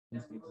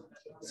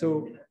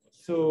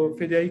So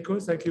Federico,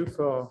 thank you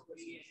for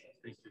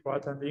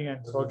attending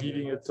and for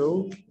giving a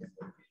talk.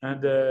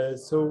 And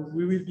so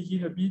we will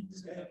begin a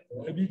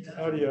bit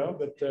earlier,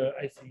 but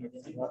I think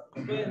it's more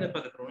convenient.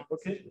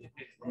 Okay,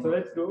 so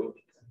let's go.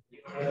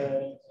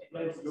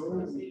 Let's go.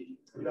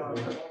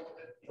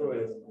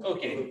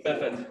 Okay,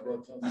 perfect.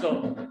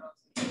 So,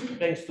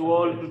 thanks to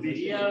all to be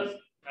here.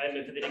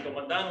 I'm Federico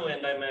Maddanu,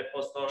 and I'm a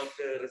postdoc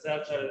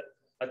researcher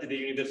at the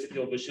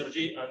University of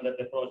Cergy under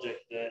the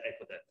project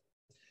ECODET.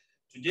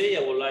 Today,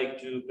 I would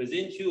like to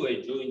present you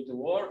a joint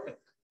work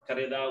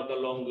carried out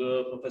along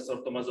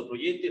Professor Tommaso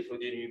Proietti from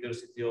the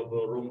University of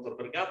Rome Tor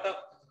Vergata,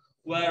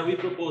 where we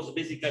propose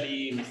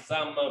basically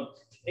some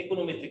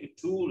econometric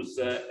tools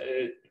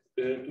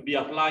to be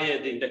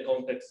applied in the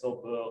context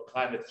of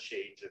climate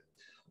change.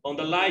 On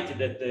the light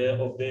that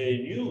of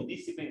the new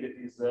discipline that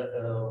is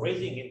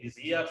rising in these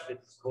years,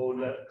 that is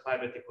called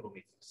climate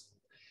econometrics.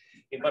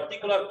 In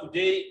particular,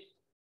 today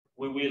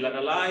we will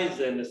analyze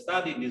and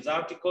study in this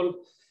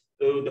article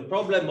the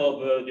problem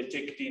of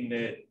detecting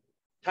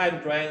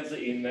time trends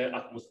in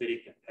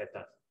atmospheric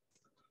pattern.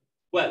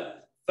 Well,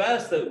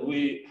 first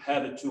we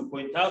have to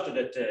point out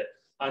that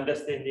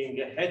understanding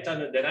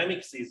head-on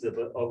dynamics is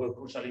of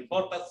crucial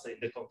importance in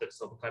the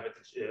context of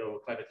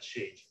climate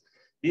change.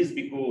 This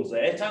because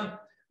head-on,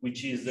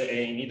 which is an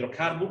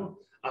hydrocarbon,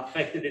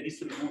 affected the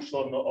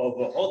distribution of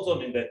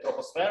ozone in the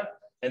troposphere,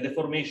 and the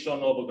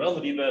formation of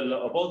ground level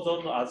of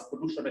ozone has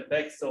pollution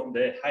effects on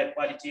the air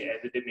quality and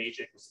the damage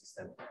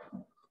ecosystem.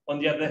 On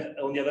the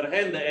other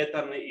hand,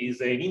 ethane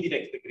is an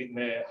indirect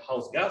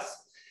greenhouse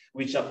gas,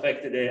 which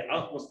affects the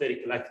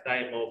atmospheric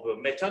lifetime of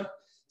methane,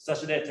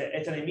 such that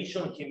ethane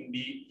emission can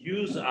be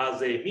used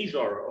as a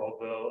measure of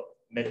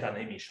methane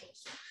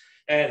emissions.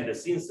 And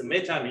since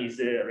methane is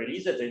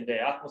released in the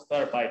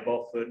atmosphere by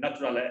both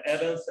natural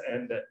events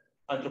and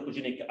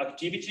anthropogenic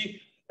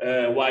activity,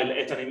 while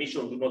ethane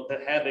emissions do not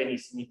have any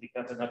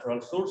significant natural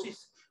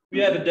sources, we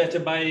have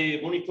that by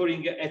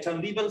monitoring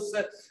ethane levels,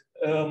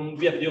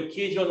 we have the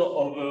occasion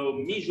of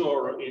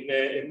measure in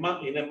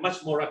a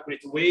much more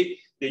accurate way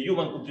the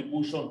human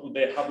contribution to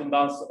the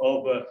abundance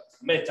of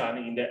methane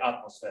in the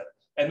atmosphere.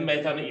 And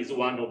methane is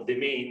one of the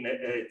main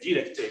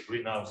direct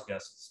greenhouse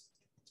gases.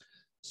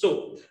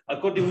 So,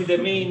 according to the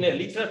main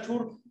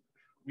literature,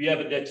 we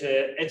have that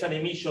ethane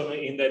emission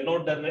in the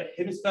northern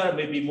hemisphere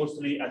may be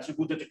mostly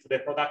attributed to the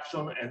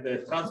production and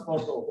the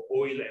transport of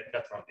oil and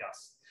natural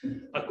gas.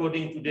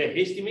 According to the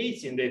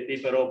estimates in the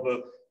paper of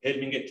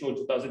Helming et al.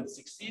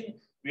 2016,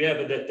 we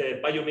have that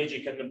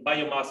biomagic and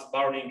biomass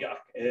burning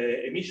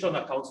emission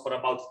accounts for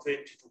about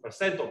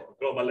 22% of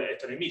global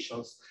ethane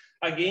emissions,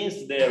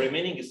 against the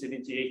remaining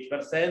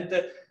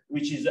 78%,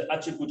 which is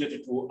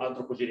attributed to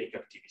anthropogenic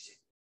activity.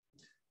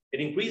 An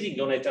increasing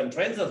on ethane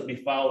trends has been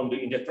found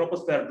in the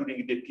troposphere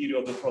during the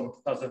period from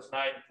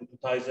 2009 to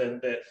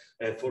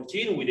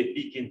 2014, with a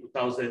peak in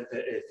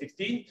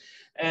 2015.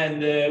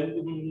 And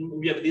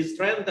we have this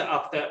trend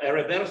after a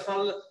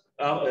reversal,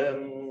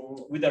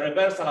 with a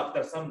reversal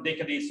after some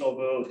decades of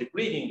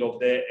depleting of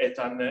the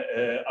ethane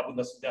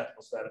abundance in the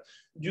atmosphere,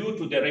 due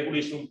to the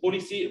regulation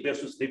policy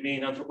versus the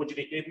main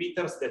anthropogenic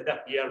emitters that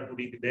appeared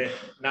during the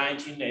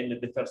 19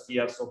 and the first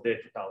years of the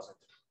 2000s.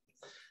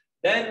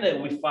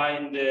 Then we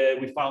found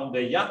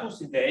the hiatus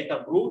in the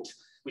ethane route,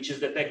 which is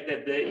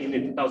detected in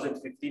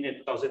 2015 and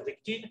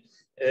 2018,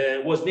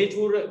 was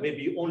nature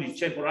maybe only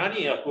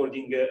temporary,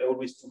 according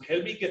always to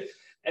Helmig,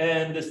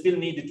 and still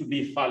needed to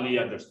be fully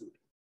understood.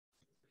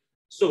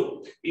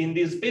 So in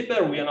this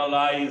paper, we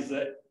analyze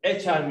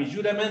ethane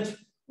measurement,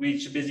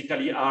 which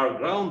basically are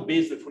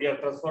ground-based Fourier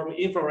transform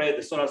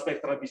infrared solar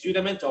spectral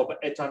measurement of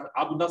ethane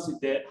abundance in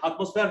the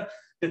atmosphere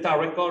that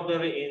are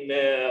recorded in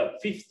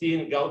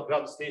 15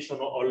 ground stations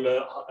all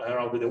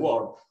around the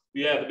world.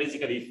 We have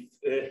basically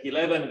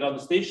 11 ground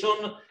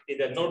stations in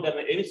the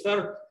northern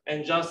hemisphere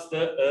and just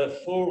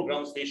 4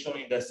 ground stations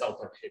in the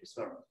southern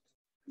hemisphere.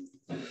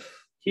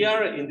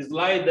 Here in this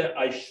slide,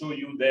 I show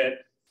you the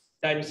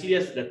time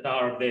series that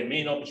are the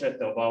main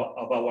object of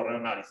our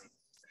analysis.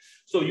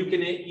 So you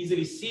can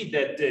easily see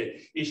that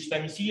each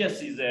time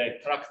series is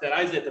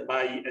characterized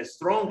by a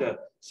strong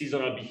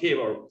seasonal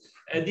behavior.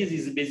 And this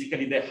is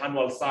basically the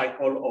annual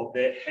cycle of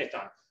the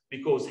ethane,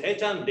 because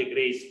ethane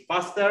degrades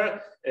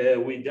faster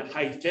with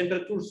high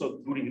temperatures, so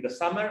during the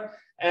summer,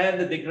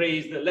 and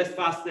degrades less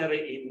faster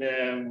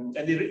and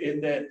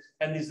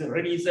is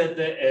released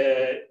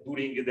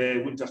during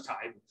the winter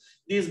time.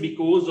 This is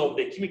because of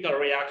the chemical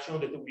reaction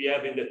that we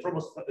have in the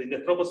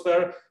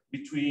troposphere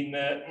between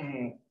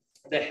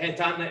the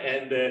ethane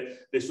and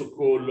the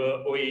so-called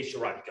OH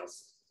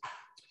radicals.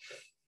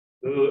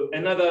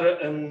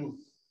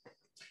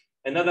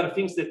 Another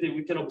things that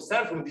we can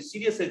observe from this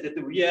series is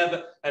that we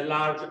have a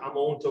large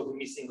amount of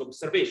missing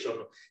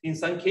observation. In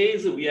some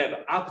cases, we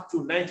have up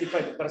to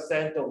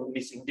 95% of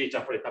missing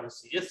data for a time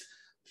series,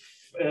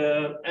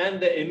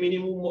 and a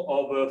minimum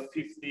of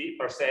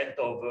 50%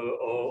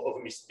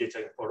 of missing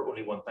data for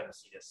only one time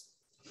series.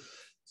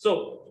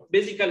 So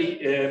basically,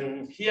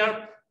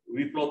 here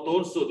we plot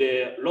also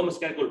the long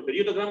spherical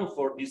periodogram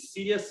for this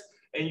series,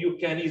 and you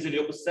can easily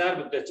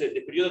observe that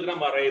the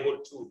periodogram are able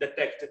to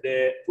detect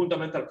the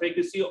fundamental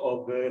frequency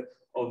of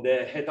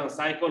the Hetan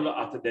cycle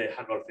at the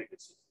annual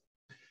frequency.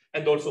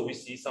 And also we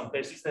see some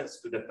persistence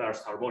to the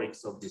first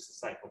harmonics of this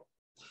cycle.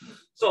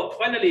 So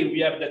finally, we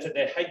have that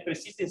the high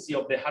persistency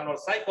of the annual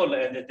cycle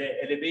and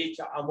the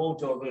elevated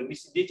amount of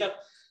missing data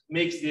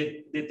makes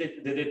the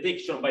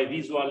detection by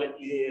visual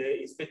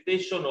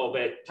inspection of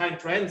time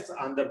trends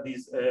under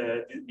this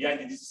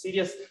behind this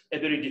series a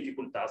very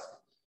difficult task.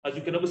 As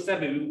you can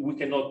observe, we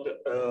cannot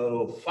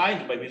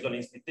find by visual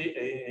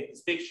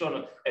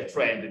inspection a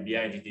trend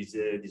behind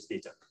this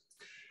data.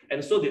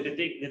 And so the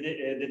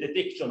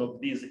detection of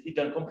these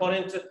hidden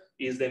components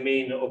is the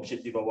main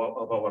objective of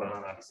our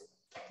analysis.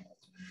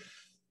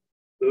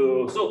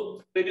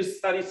 So previous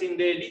studies in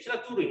the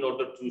literature in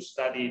order to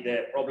study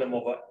the problem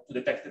of to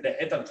detect the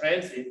Hetan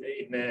trends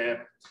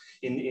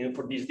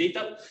for this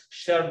data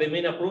share the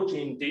main approach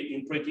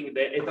in treating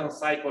the Hetan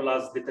cycle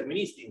as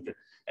deterministic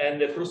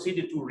and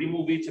proceeded to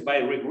remove it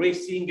by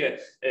regressing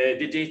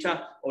the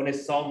data on a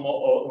sum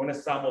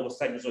of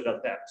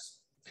sinusoidal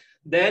terms.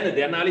 Then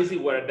the analysis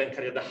were then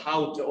carried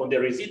out on the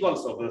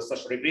residuals of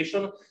such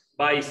regression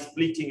by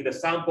splitting the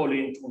sample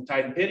into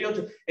time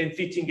period and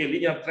fitting a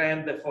linear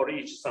trend for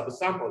each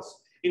subsamples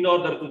in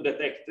order to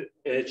detect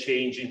a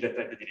change in the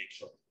trend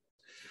direction.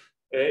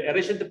 A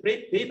recent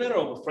paper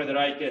of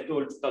Frederick et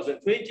al.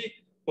 2020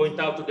 point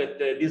out that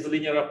this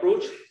linear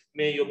approach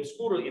may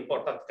obscure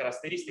important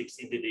characteristics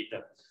in the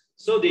data.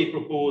 So they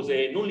propose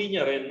a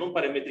nonlinear and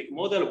non-parametric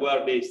model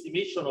where the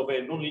estimation of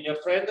a nonlinear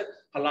trend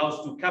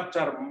allows to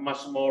capture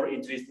much more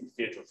interesting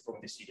features from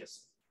the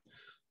series.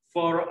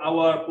 For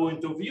our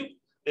point of view,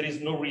 there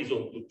is no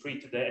reason to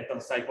treat the Hetan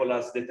cycle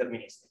as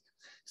deterministic.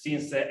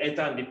 Since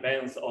Hetan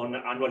depends on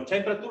annual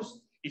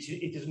temperatures,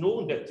 it is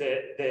known that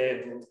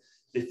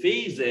the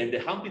phase and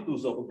the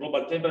amplitudes of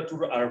global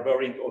temperature are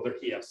varying over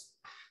years.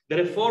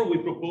 Therefore, we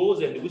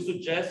propose and we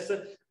suggest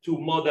to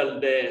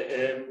model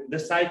the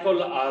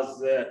cycle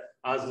as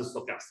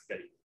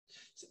stochastically.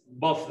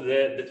 Both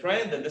the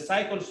trend and the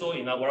cycle, so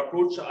in our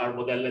approach, are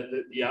modeled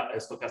via a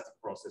stochastic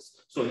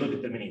process, so not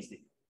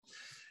deterministic.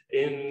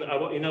 In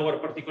our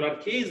particular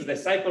case, the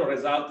cycle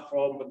results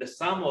from the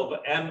sum of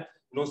m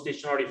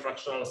non-stationary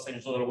fractional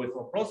sinusoidal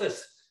waveform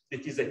process.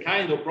 It is a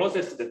kind of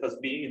process that has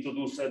been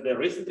introduced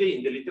recently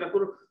in the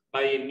literature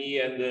by me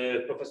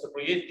and Professor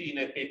Proietti in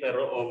a paper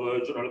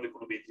of Journal of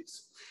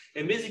Econometrics.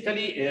 And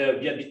basically,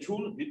 via these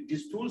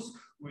tools,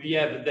 we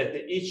have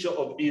that each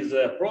of these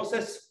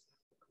processes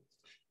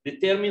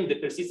determine the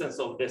persistence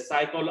of the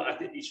cycle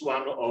at each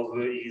one of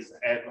its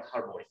m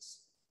harmonics.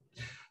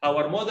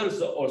 Our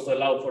models also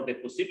allow for the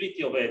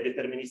possibility of a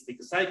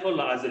deterministic cycle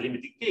as a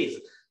limited case,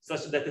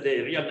 such that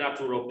the real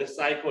nature of the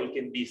cycle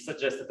can be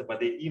suggested by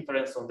the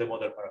inference on the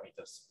model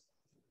parameters.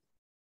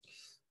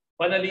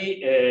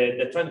 Finally,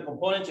 the trend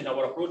component in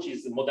our approach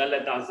is modeled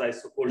as a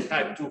so-called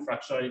type 2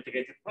 fractional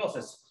integrated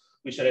process,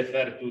 which I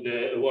refer to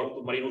the work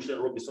of Marinucci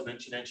and Robinson in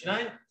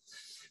 1999,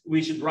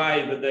 which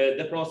drive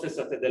the process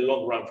at the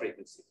long run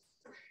frequency.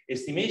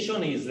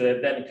 Estimation is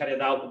then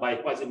carried out by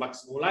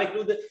quasi-maximum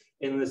likelihood,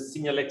 and the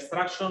signal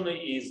extraction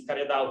is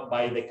carried out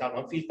by the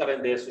Kalman filter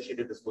and the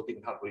associated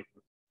smoothing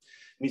algorithm.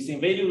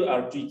 Missing values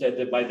are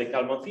treated by the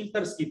Kalman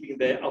filter, skipping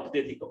the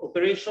aupdatic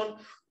operation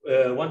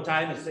one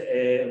time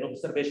an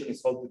observation is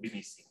found to be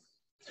missing.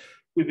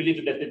 We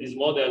believe that this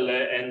model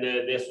and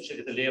the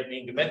associated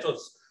learning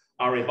methods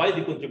are a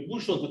vital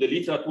contribution to the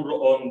literature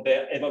on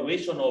the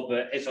evaluation of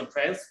Hetan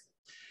trends.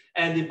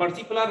 And in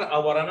particular,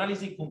 our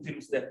analysis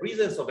confirms the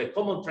presence of a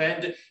common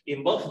trend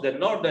in both the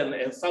northern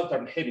and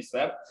southern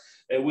hemisphere,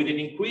 with an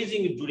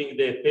increasing during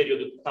the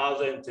period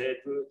 2000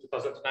 to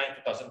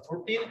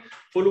 2009-2014,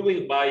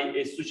 followed by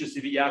a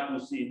successive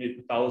hiatus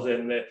in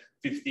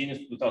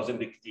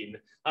 2015-2018,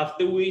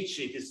 after which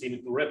it is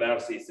seen to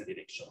reverse its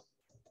direction.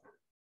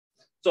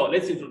 So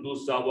let's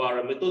introduce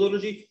our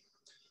methodology.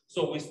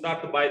 So we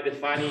start by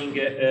defining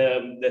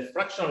the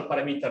fractional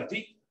parameter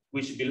t,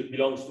 which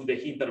belongs to the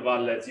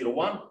interval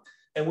 0,1,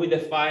 and we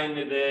define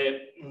the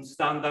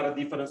standard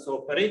difference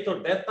operator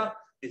delta.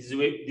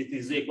 It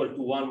is equal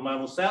to 1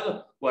 minus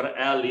L, where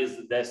L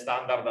is the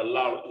standard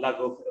lag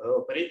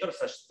operator,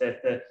 such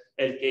that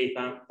Lk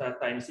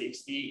times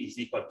xt is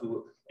equal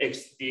to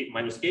xt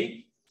minus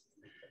k.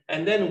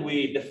 And then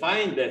we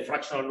define the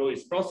fractional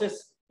noise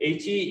process,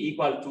 At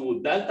equal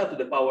to delta to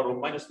the power of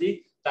minus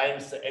d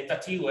times eta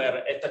t,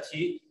 where eta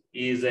t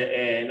is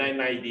a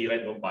 990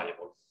 random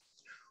variable.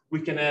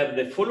 We can have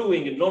the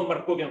following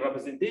non-Markovian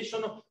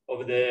representation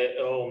of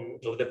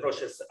the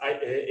process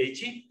At,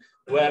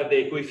 where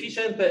the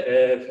coefficient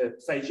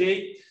psi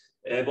j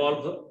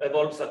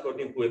evolves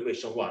according to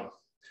equation 1.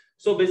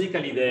 So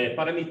basically,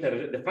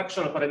 the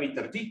fractional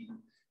parameter t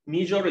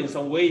measure in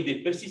some way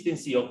the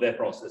persistency of the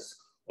process,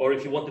 or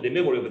if you want, the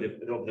memory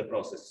of the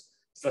process,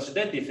 such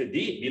that if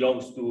d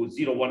belongs to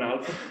 0,1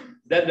 alpha,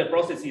 then the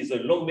process is a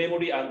long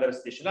memory under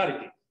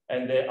stationarity,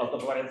 and the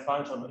autocovariance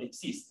function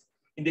exists.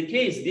 In the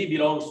case d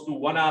belongs to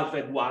 1 alpha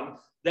and 1,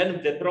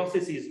 then the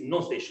process is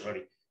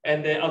non-stationary,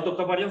 and the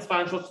autocovariance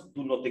functions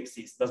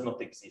does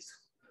not exist.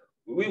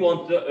 we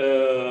want,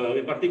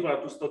 in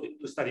particular,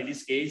 to study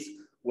this case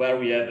where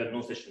we have a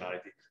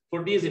non-stationarity.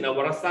 For this, in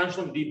our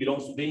assumption, D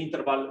belongs to the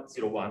interval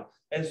 0, 1.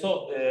 And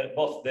so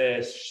both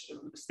the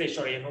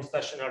stationary and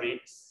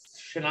non-stationary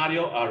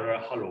scenario are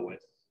allowed.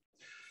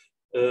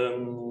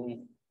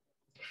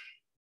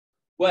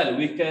 Well,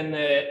 we can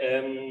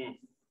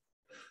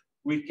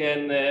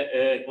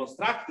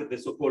construct the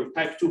so-called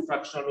type 2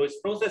 fractional noise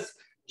process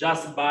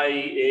just by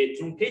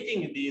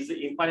truncating these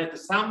infinite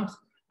sums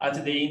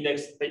at the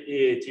index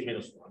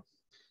t-1,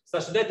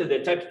 such that the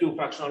type 2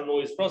 fractional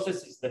noise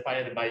process is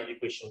defined by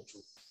equation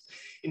 2.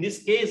 In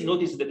this case,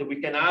 notice that we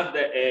can add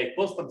a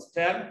constant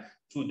term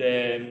to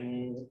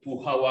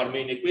our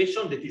main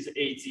equation, that is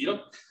A0,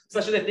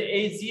 such that the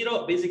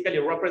A0 basically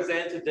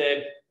represents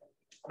the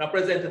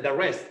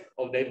rest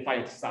of the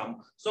infinite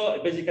sum.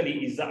 So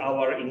basically is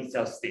our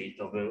initial state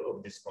of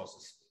this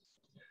process.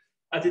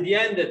 At the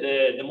end,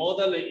 the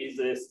model is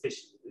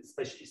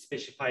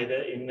specified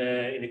in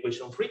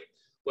equation 3,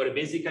 where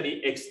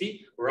basically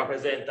xt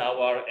represents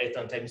our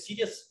atom time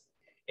series.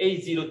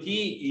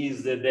 A0t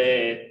is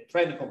the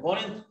trend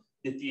component,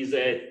 that is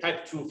a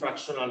type 2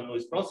 fractional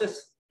noise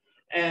process,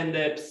 and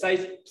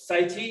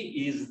psi-t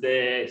is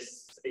the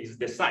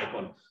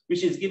cycle,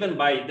 which is given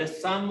by the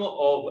sum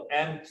of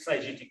m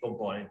psi-gt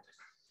component.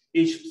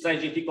 Each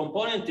psi-gt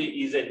component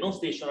is a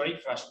non-stationary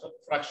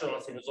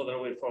fractional sinusoidal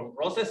waveform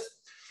process,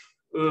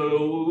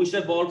 which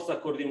evolves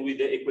according with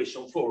the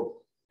equation 4.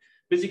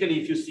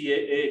 Basically, if you see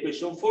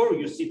equation 4,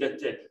 you see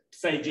that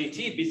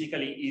psi-gt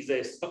basically is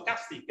a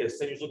stochastic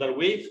sinusoidal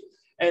wave,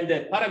 and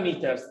the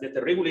parameters that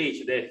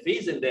regulate the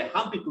phase and the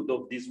amplitude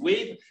of this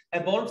wave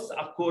evolves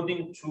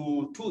according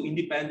to two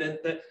independent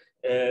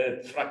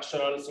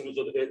fractional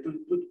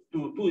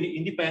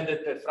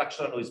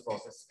noise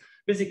process.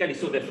 Basically,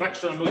 so the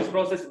fractional noise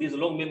process, this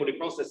long memory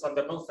process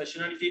under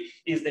non-stationarity,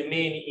 is the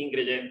main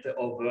ingredient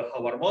of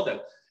our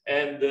model,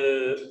 and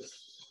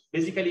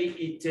basically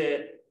it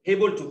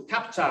able to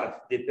capture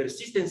the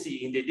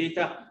persistency in the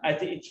data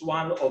at each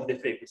one of the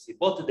frequency,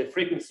 both the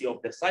frequency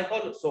of the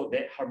cycle, so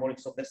the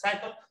harmonics of the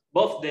cycle,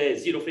 both the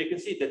zero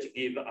frequency that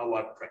give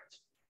our trend.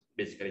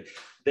 Basically,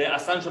 the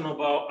assumption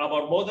of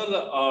our model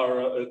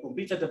are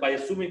completed by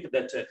assuming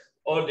that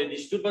all the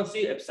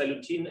disturbances,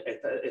 epsilon t,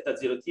 eta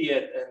 0t,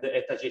 and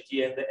eta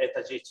gt and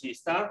eta gt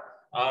star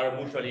are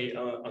mutually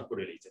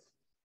uncorrelated.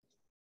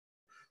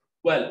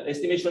 Well,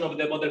 estimation of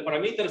the model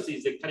parameters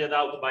is carried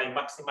out by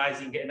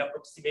maximizing an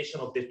approximation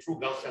of the true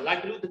Gaussian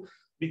likelihood,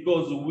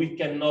 because we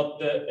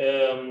cannot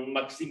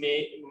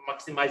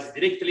maximize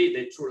directly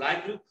the true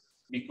likelihood,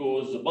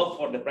 because both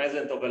for the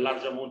presence of a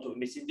large amount of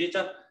missing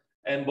data,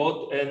 and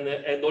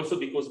also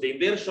because the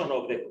inversion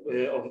of the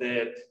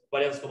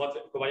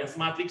covariance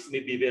matrix may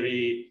be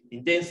very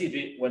intensive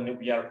when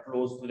we are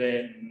close to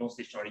the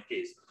non-stationary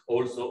case,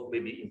 also may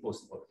be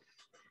impossible.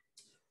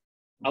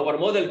 Our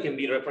model can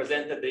be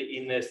represented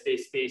in a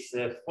state space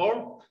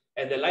form,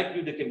 and the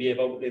likelihood can be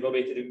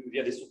evaluated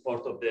via the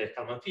support of the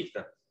Kalman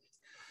filter.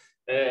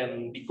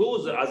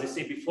 Because, as I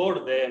said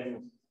before,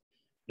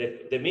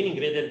 the main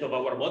ingredient of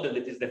our model,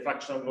 that is the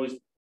fractional noise,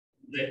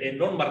 a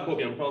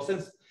non-Markovian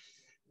process,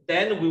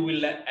 then we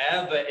will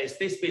have a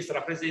state space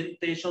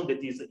representation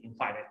that is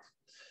infinite,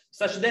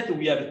 such that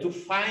we have to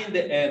find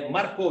a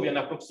Markovian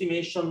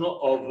approximation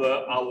of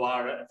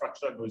our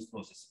fractional noise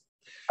process.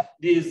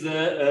 This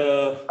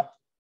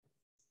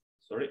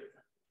sorry,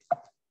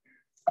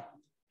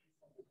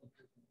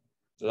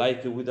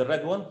 like with the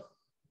red one?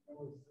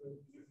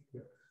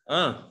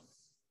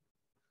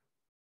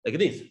 Like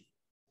this.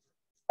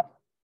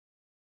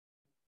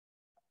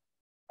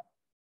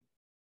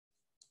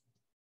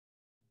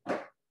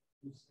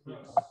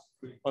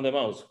 On the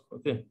mouse,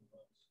 okay.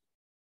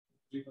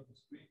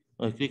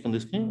 I click on the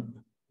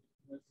screen.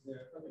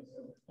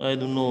 I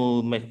don't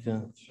know, Mac.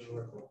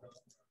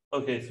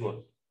 Okay,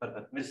 so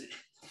perfect. Merci.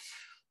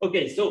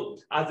 Okay, so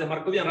as a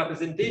Markovian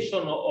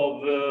representation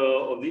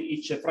of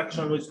each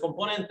fractional noise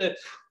component,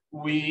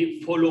 we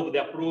follow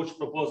the approach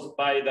proposed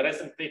by the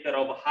recent paper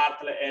of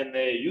Hartle and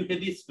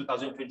Euclidis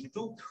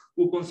 2022,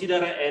 who consider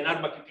an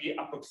Armacq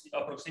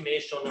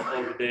approximation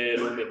of the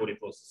long memory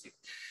processing.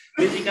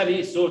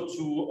 Basically, so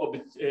to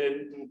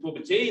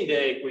obtain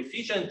the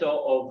coefficient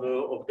of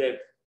the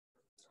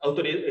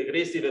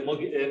autoregressive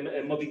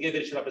moving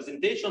average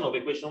representation of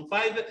equation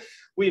 5,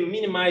 we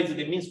minimize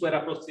the mean square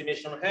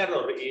approximation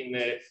error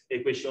in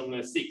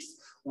equation 6,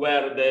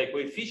 where the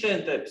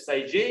coefficient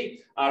psi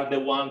j are the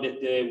one that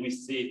we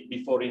see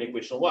before in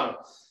equation 1.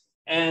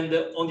 And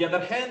on the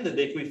other hand,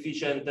 the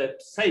coefficient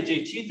psi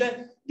j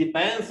tilde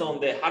depends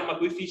on the Harmach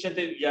coefficient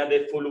via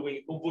the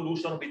following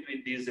convolution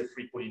between these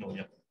three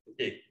polynomials.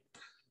 Okay.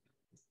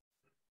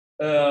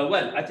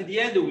 Well, at the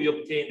end, we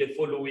obtain the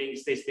following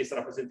state space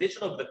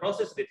representation of the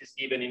process that is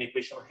given in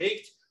equation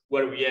 8,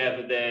 where we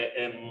have the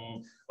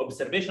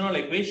observational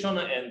equation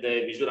and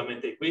the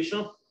measurement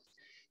equation.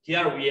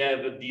 Here we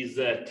have this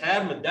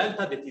term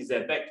delta that is a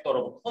vector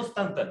of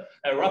constant,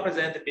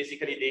 represent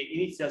basically the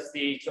initial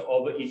state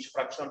of each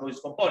fractional noise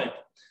component,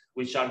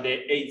 which are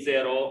the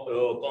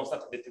A0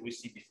 constant that we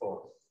see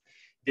before.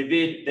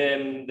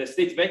 The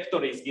state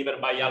vector is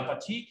given by alpha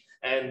t,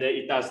 and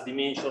it has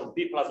dimension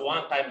p plus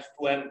 1 times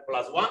 2m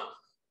plus 1.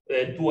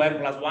 2m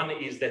plus 1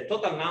 is the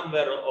total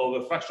number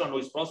of fractional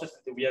noise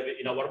processes that we have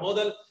in our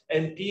model,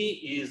 and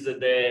p is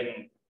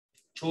the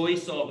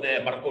choice of the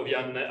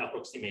Markovian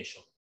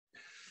approximation.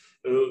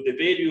 The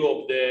value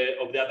of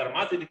the other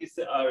matrices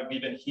are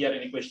given here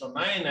in equation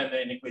 9 and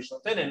in equation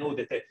 10. I know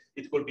that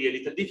it could be a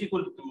little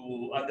difficult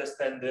to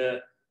understand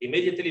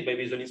immediately by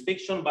visual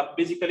inspection, but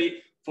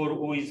basically, for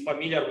who is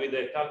familiar with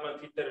the Kalman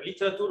filter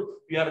literature,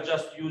 we are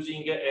just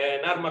using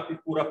an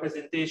Arma-Piku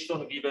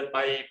representation given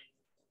by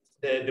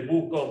the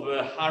book of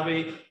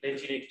Harvey,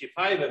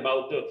 1985,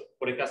 about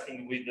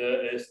forecasting with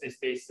state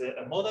space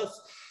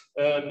models.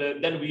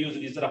 And then we use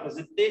this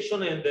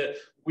representation, and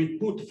we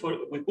put it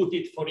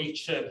for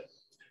each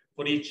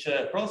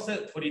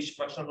process, for each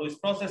fractional noise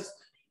process,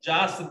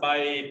 just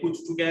by put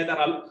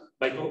together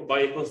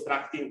by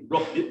constructing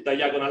block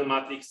diagonal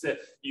matrix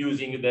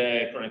using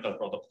the canonical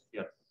product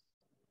here.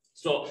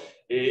 So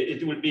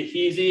it will be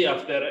easy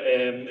after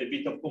a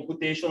bit of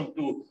computation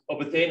to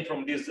obtain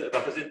from this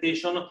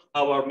representation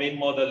our main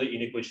model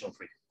in equation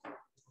 3.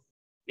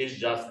 It's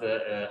just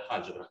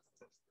algebra.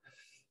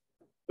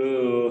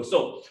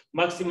 So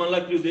maximum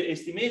likelihood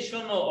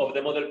estimation of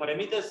the model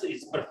parameters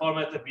is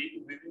performed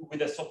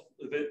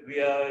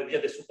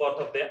via the support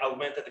of the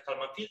augmented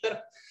Kalman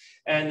filter.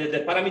 And the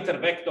parameter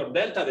vector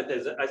delta that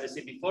is, as I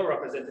said before,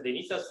 represented the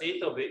initial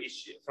state of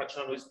each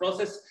fractional noise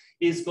process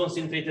is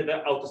concentrated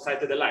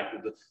outside the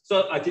likelihood.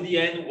 So at the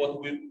end,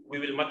 what we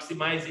will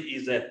maximize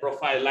is a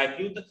profile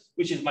likelihood,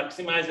 which is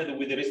maximized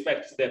with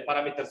respect to the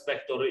parameters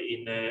vector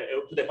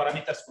to the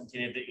parameters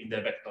contained in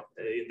the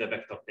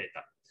vector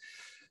theta.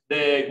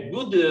 The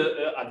good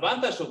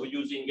advantage of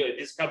using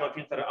this Kalman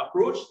filter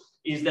approach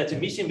is that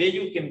missing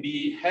value can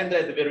be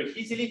handled very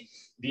easily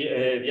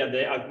via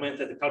the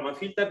augmented Kalman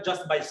filter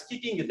just by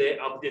skipping the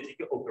updating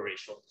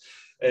operation.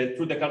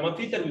 Through the Kalman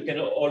filter,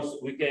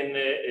 we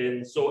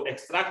can so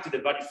extract the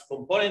various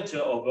components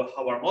of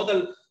our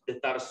model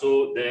that are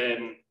so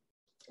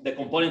the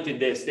component in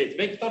the state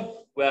vector,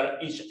 where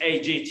each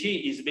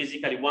AJT is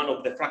basically one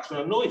of the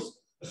fractional noise.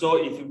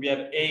 So if we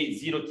have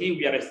A0T,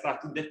 we are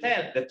extracting the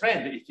trend.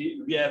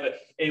 If we have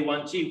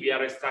A1T, we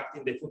are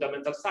extracting the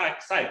fundamental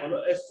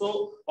cycle, and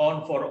so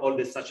on for all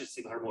the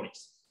successive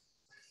harmonics.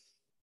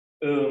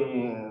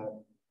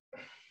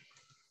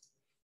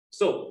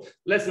 So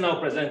let's now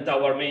present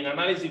our main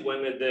analysis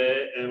when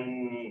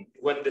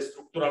the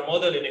structural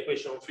model in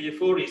equation 3 and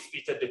 4 is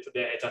fitted to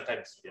the eta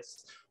time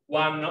series.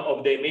 One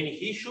of the main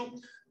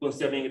issues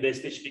concerning the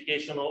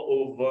stagification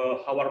of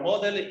our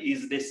model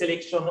is the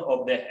selection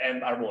of the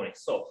end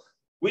harmonics. So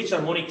which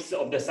harmonics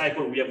of the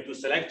cycle we have to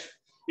select?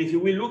 If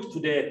we look to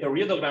the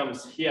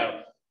periodograms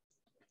here,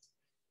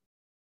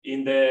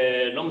 in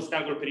the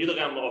non-scalar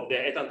periodogram of the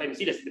eta time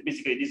series,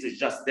 basically this is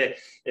just the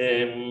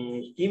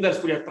inverse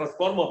Fourier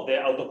transform of the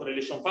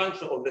autocorrelation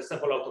function, of the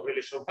sample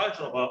autocorrelation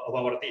function of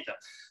our data.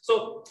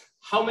 So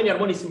how many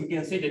harmonics we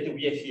can say that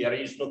we have here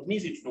is not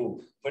easy to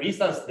know. For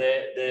instance,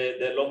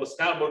 the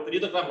non-scalar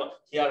periodogram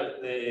here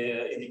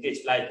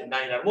indicates like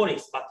 9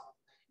 harmonics, but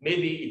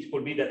maybe it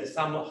could be that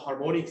some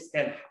harmonics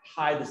can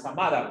hide some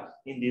other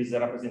in this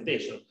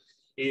representation.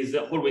 Is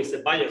always a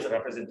biased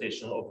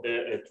representation of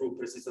the true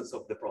persistence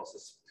of the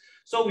process.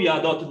 So we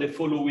adopt the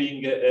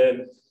following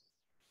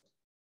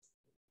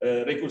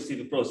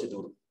recursive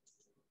procedure.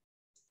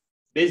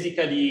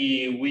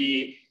 Basically,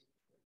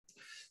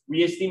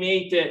 we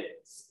estimate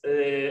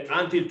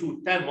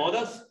until 10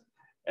 models,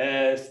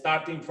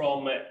 starting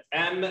from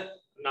M,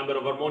 number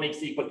of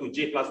harmonics equal to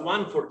j plus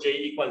 1 for j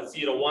equals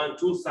 0, 1,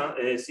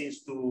 2,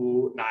 since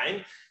to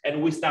 9. And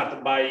we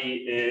start by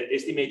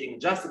estimating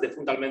just the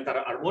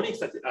fundamental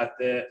harmonics at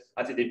the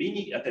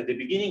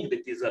beginning,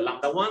 that is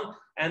lambda 1.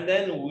 And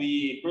then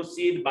we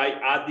proceed by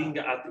adding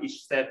at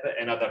each step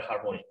another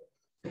harmonic.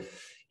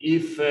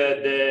 If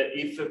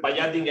by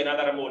adding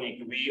another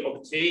harmonic, we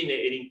obtain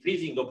an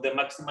increasing of the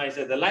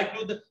maximized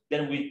likelihood,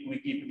 then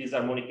we keep this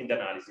harmonic in the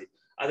analysis.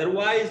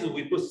 Otherwise,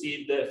 we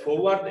proceed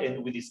forward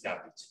and we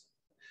discard it.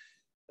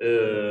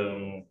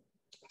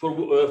 For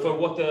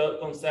what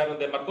concerns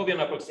the Markovian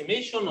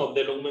approximation of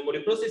the long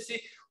memory processes,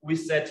 we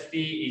set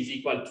phi is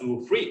equal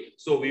to 3.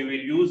 So we will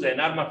use an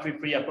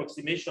ARMA-free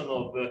approximation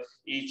of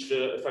each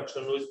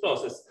fractional noise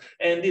process.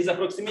 And this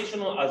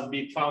approximation has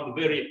been found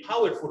very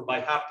powerful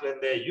by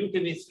Hartland and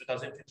Ukenis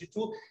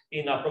 2022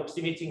 in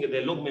approximating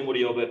the long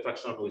memory of a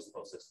fractional noise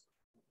process.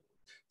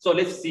 So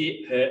let's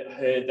see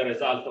the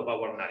result of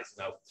our analysis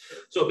now.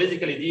 So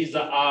basically, these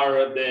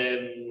are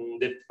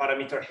the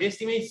parameter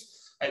estimates.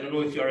 I don't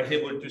know if you are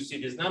able to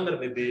see this number,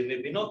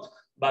 maybe not,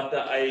 but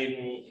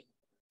I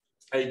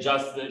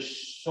just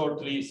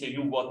shortly say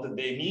you what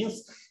they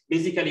means.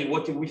 Basically,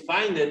 what we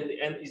find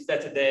is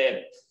that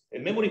the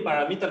memory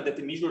parameter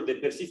that measures the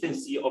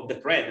persistency of the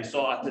trend,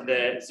 so at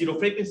the 0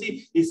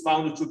 frequency, is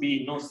found to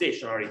be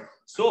non-stationary.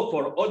 So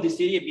for all the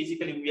series,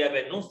 basically we have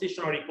a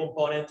non-stationary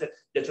component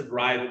that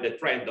drives the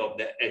trend of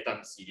the eta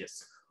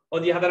series.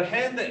 On the other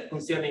hand,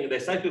 concerning the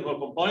cyclical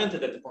component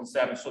that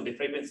concerns the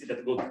frequency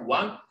that go to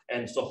 1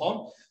 and so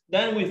on,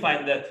 then we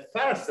find that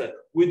first,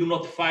 we do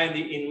not find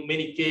in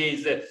many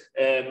cases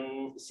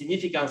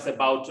significance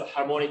about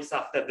harmonics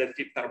after the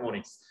fifth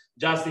harmonics.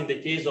 Just in the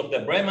case of the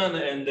Bremen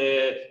and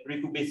the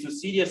Ricubetsu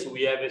series,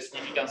 we have a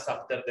significance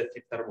after the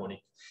fifth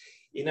harmonic.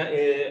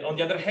 On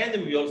the other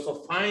hand, we also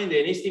find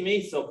an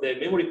estimates of the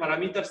memory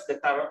parameters that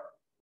are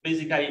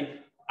basically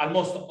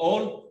almost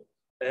all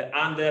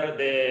under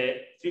the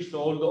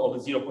threshold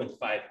of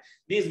 0.5.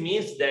 This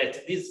means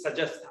that this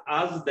suggests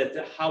us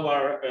that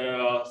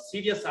our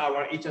series,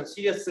 our HN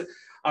series,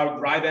 are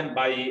driven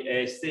by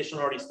a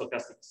stationary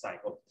stochastic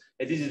cycle.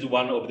 And this is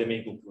one of the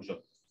main conclusions.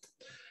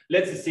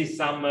 Let's see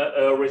some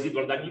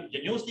residual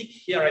diagnostic.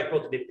 Here I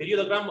put the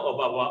periodogram of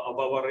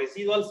our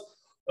residuals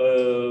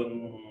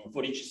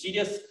for each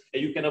series.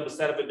 You can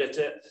observe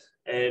that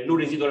no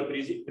residual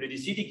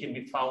periodicity can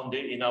be found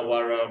in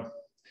our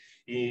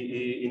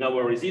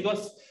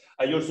residuals.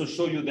 I also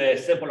show you the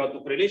sample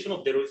autocorrelation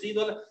of the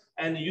residual,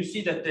 and you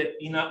see that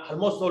in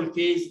almost all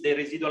cases, the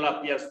residual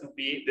appears to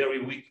be very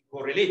weak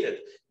correlated.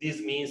 This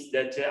means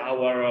that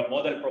our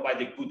model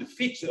provides a good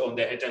fit on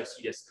the HN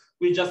series.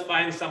 We just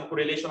find some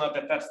correlation at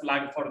the first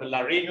line for the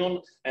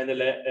Lagrangian and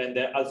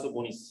the also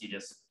Bonis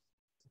series.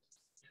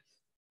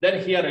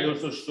 Then here I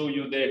also show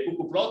you the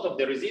cuckoo plot of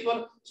the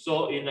residual.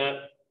 So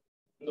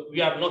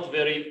we are not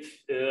very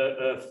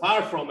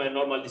far from a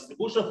normal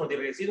distribution for the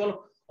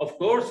residual. Of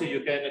course,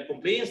 you can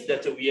complain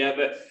that we have,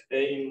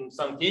 in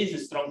some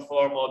cases, strong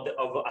form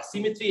of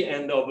asymmetry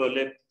and of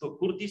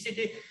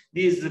leptokurticity.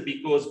 This is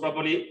because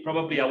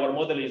probably our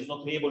model is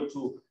not able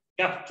to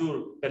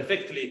capture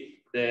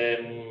perfectly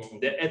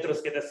the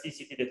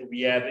heteroscedasticity that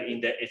we have in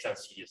the HN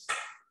series.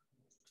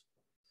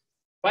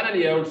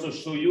 Finally, I also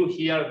show you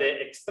here the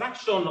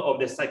extraction of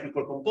the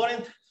cyclical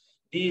component.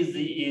 This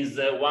is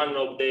one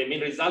of the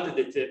main results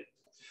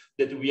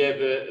that we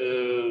have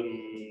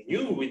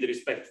new with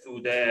respect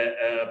to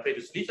the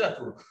previous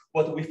literature.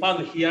 What we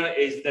found here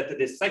is that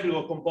the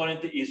cyclical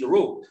component is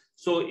raw,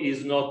 so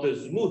is not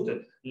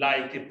smooth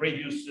like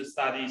previous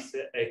studies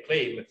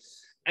claim,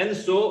 and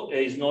so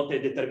is not a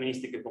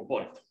deterministic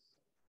component.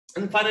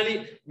 And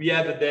finally, we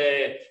have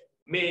the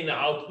main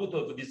output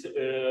of this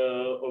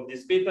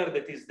paper,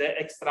 that is the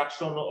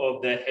extraction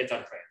of the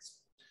HN trends.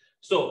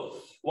 So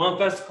one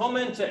first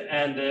comment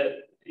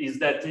is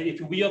that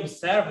if we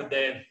observe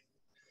the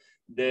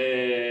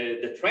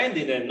trend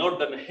in the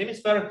northern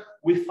hemisphere,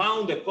 we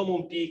found a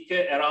common peak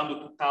around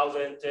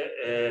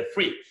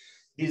 2003.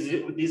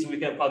 This we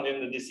can find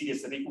in the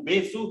series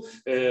Ricubetsu,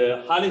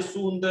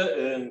 Hallesund,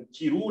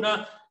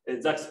 Kiruna,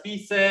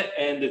 Zagspitze,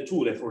 and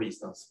Thule, for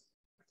instance.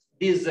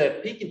 This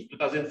peak in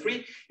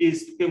 2003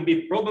 can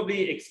be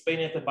probably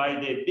explained by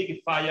the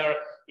big fire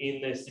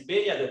in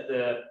Siberia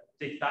that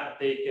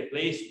take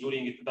place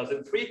during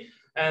 2003,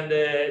 and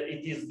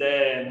it is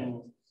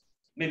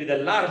maybe the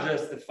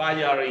largest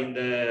fire in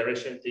the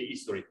recent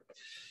history.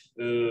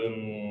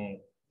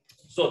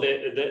 So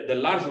the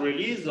large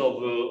release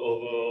of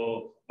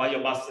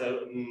biomass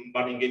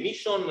burning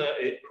emission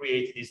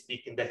creates this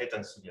peak in the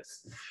HN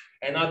series.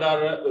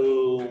 Another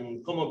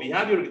common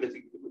behavior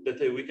that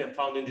we can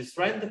find in this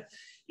trend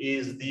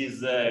is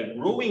this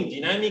growing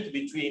dynamic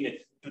between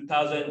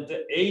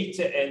 2008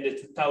 and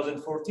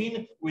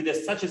 2014 with a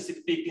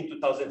successive peak in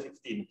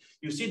 2015.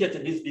 You see that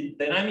this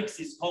dynamics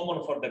is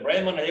common for the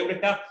Bremen,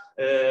 Eureka,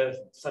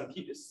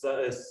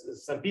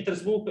 St.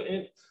 Petersburg,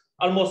 and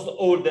almost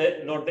all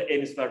the Northern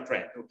Hemisphere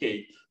trend.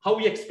 Okay, how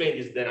we explain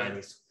this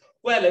dynamics?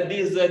 Well,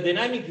 this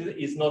dynamic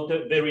is not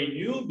very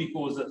new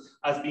because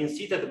has been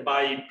cited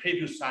by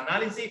previous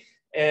analysis,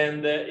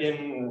 and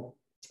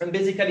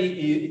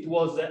basically it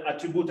was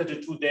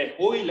attributed to the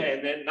oil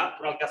and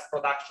natural gas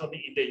production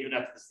in the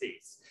United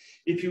States.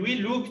 If we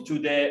look to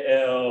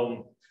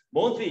the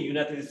monthly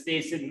United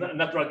States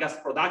natural gas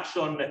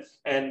production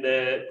and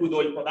crude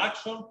oil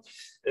production,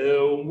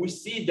 we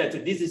see that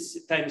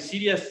this time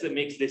series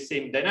makes the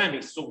same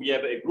dynamics. So we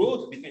have a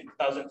growth between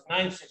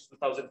 2009 since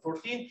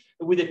 2014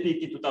 with a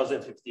peak in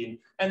 2015.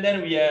 And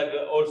then we have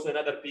also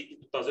another peak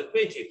in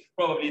 2020.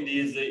 Probably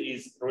this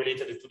is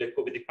related to the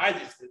COVID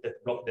crisis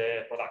that blocked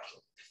the production.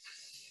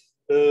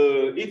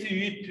 If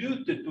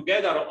you put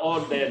together all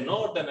the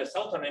northern and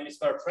southern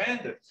hemisphere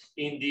trend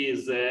in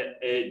this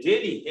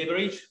daily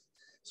average,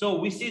 so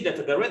we see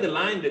that the red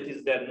line, that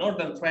is the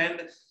northern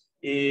trend,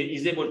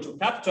 is able to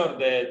capture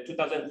the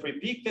 2003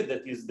 peak,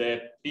 that is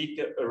the peak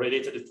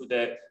related to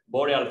the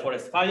boreal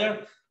forest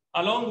fire,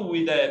 along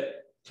with the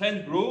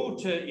trend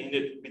growth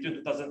between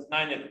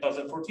 2009 and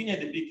 2014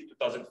 and the peak in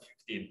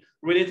 2015,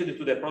 related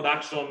to the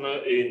production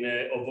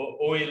of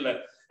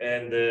oil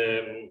and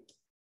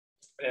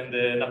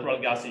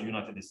natural gas in the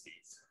United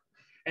States.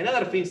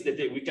 Another thing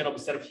that we can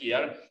observe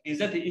here is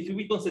that if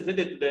we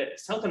concentrate the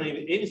southern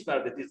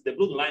hemisphere, that is the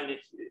blue line,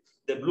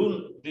 the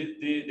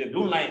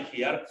blue line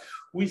here,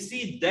 we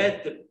see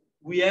that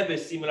we have a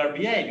similar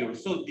behavior.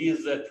 So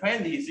this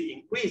trend is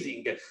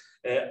increasing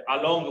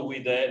along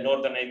with the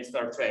northern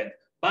hemisphere trend,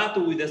 but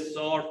with a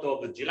sort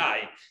of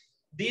July.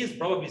 this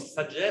probably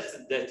suggests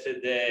that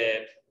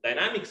the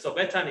dynamics of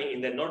ethane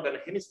in the northern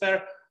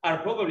hemisphere are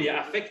probably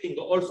affecting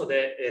also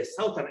the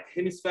southern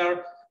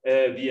hemisphere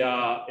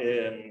via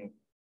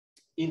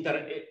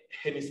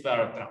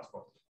inter-hemisphere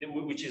transport,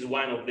 which is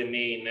one of the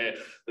main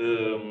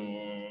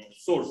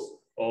source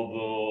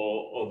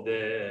of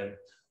the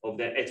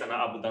ethane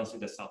abundance in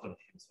the southern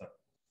hemisphere.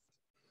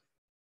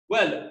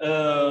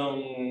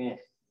 Well,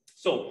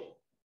 so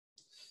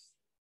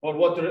for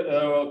what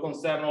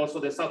concern also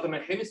the southern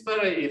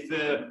hemisphere, if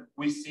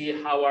we see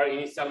our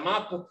initial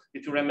map,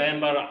 if you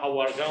remember,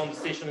 our ground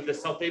station in the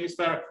south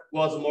hemisphere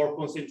was more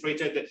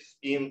concentrated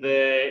in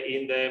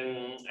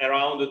the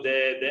around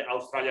the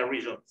Australia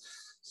region.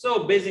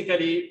 So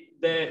basically,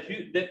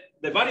 the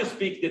various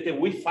peaks that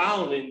we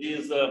found in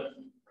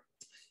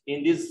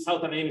this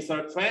southern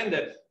hemisphere trend,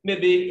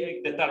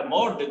 maybe that are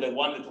more than the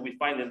one that we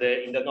find in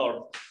the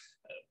north,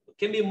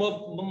 can be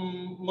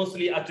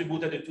mostly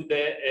attributed to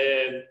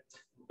the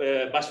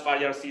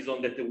bushfire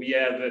season that we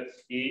have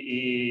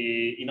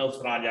in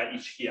Australia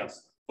each year.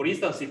 For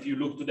instance, if you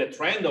look to the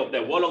trend of the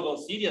Wollongong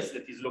series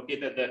that is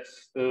located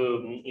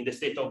in the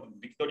state of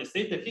Victoria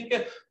State, I think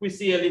we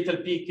see a little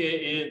peak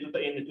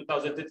in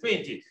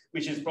 2020,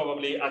 which is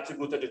probably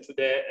attributed to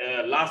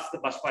the last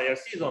bushfire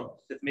season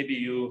that maybe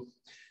you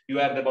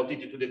heard about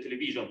it to the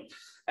television.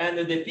 And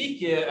the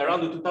peak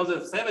around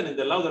 2007 in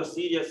the Lauder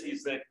series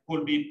is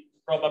could be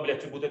probably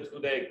attributed to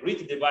the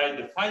Great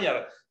Divide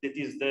fire, that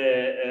is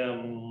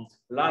the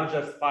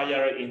largest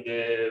fire in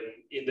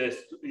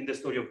the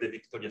story of the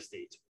Victoria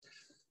State.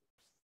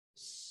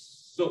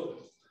 So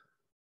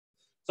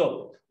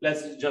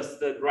let's just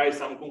draw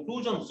some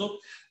conclusions. So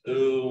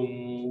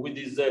with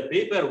this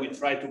paper, we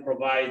try to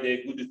provide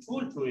a good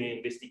tool to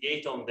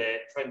investigate on the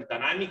trend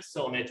dynamics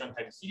on ethane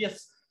time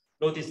series.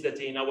 Notice that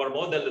in our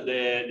model,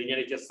 the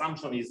linearity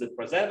assumption is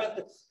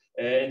preserved.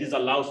 And this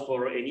allows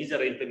for an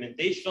easier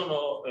implementation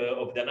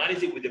of the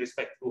analysis with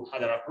respect to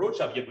other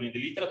approach available in the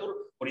literature.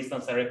 For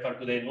instance, I refer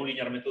to the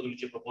nonlinear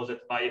methodology proposed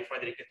by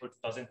Frederick et al.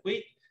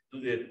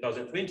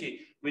 2020,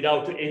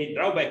 without any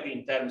drawback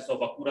in terms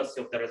of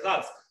accuracy of the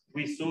results.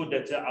 We saw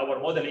that our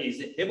model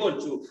is able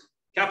to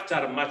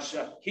capture much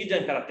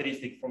hidden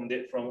characteristics from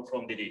the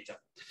data.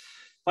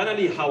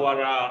 Finally, our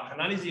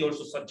analysis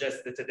also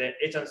suggests that the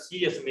ethane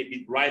series may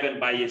be driven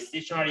by a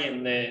stationary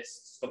and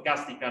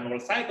stochastic annual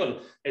cycle.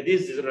 And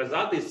this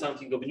result is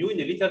something of new in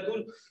the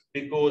literature,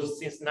 because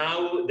since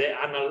now the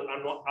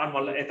annual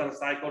ethane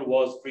cycle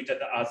was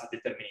treated as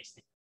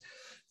deterministic.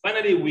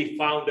 Finally, we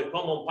found a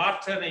common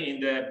pattern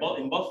in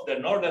both the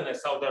northern and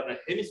southern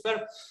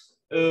hemisphere,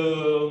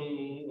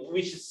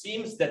 which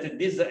seems that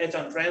these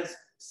ethane trends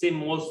seem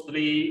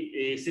mostly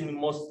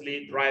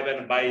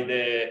driven by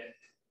the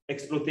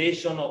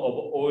exploitation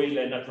of oil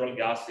and natural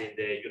gas in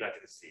the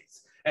United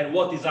States. And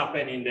what is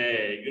happening in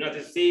the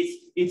United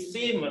States,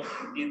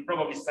 it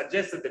probably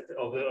suggested that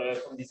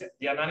from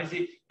the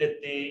analysis that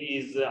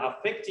is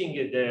affecting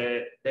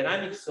the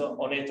dynamics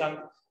on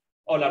ethane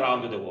all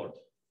around the world.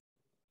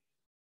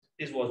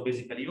 This was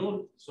basically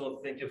all. So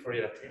thank you for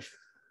your attention.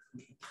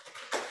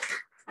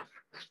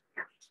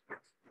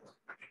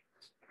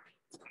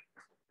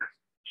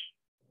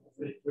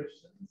 Any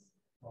questions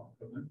or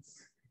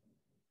comments?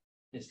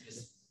 Yes,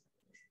 please.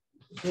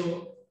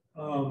 So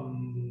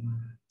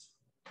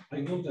I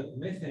know that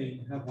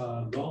methane have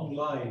a long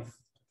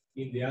life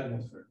in the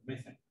atmosphere.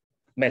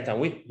 Methane,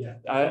 oui. Yeah.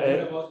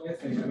 What about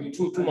methane? I mean,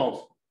 2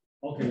 months.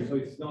 Okay, so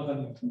it's not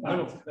an impact.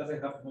 No. It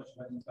doesn't have much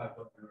of an impact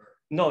on your.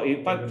 No,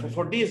 in fact,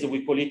 for this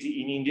we call it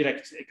an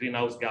indirect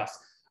greenhouse gas.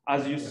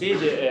 As you said,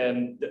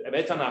 the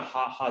methane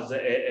has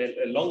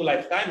a long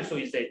lifetime, so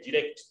it's a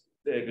direct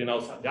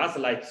greenhouse gas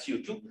like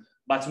CO2.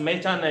 But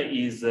methane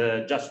is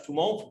just 2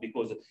 months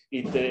because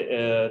it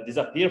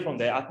disappears from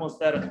the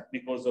atmosphere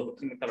because of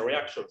chemical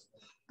reactions.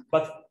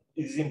 But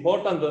it's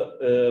important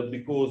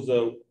because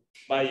as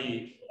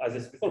I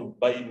said before,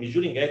 by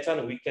measuring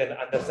ethane, we can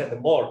understand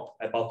more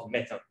about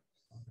methane.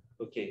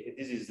 Okay,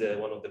 this is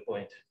one of the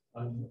points.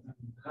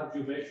 Have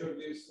you measured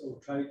this or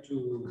tried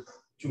to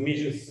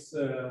measure this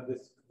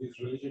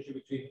relationship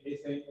between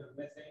ethane and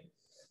methane?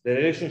 The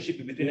relationship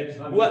between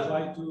Have you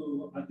tried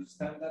to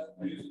understand that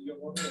using your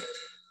model?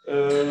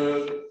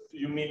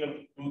 You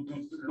mean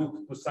to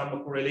look to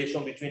some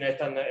correlation between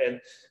ethane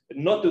and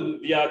not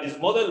via this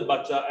model,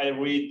 but I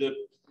read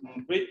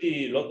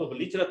pretty lot of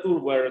literature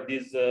where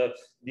this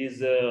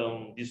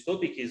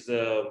topic is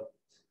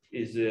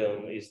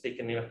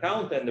taken in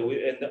account, and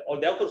all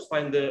the authors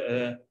find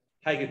a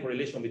high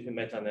correlation between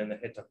methane and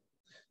ethane.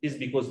 This is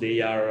because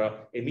they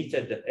are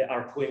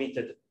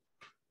co-emitted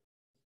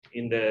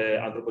in the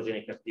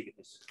anthropogenic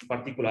activities, in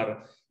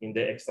particular in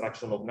the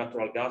extraction of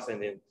natural gas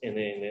and in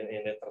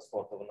the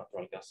transport of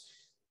natural gas.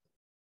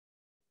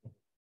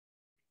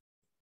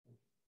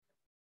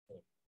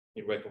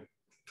 You're welcome.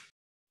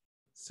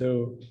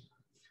 So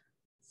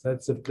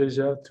that's a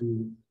pleasure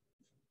to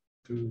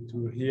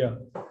hear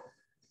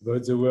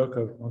about the work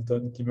of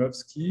Anton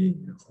Klimovsky,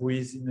 who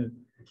is in a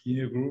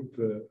group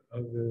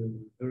of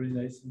very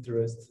nice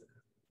interest,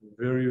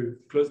 very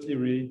closely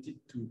related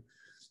to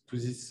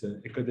this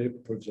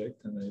EcoDev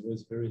project, and I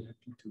was very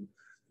happy to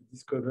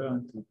discover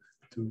and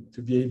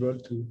to be able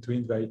to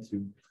invite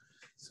you.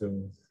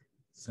 So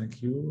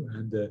thank you,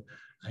 and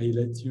I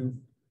let you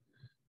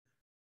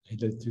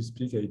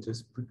speak. I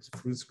just put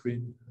full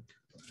screen,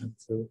 and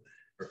so.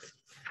 Perfect.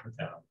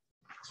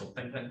 So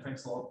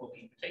thanks a lot for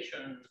the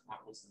invitation. I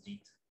was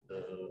indeed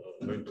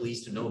very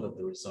pleased to know that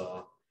there is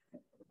a,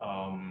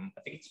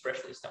 I think it's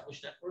freshly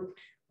established network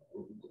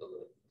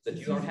that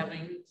you are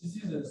having. This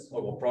is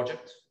a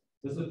project.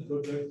 This is a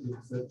project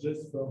that's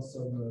just for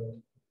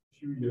some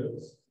few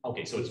years.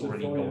 Okay, so it's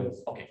already going.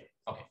 Okay,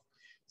 okay.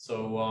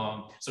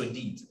 So so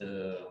indeed,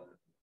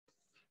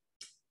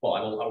 well,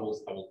 I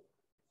will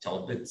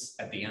tell a bit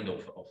at the end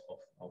of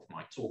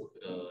my talk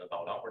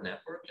about our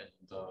network, and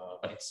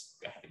but it's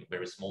having a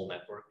very small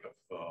network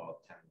of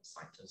 10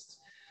 scientists.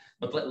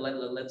 But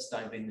let's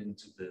dive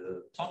into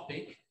the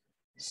topic.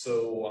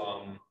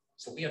 So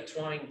so we are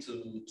trying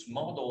to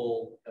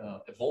model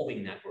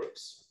evolving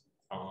networks.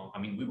 I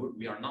mean,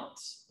 we are not.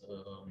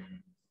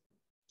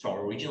 So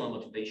our original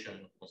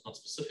motivation was not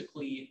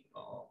specifically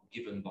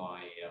given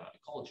by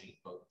ecology,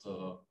 but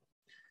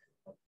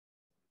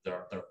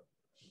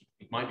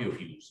it might be of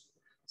use.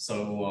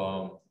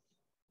 So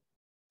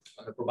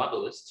I'm a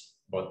probabilist,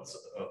 but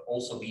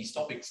also these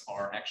topics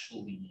are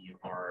actually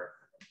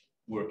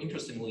were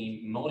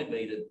interestingly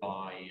motivated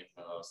by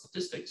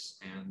statistics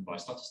and by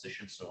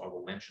statisticians. So I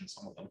will mention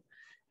some of them.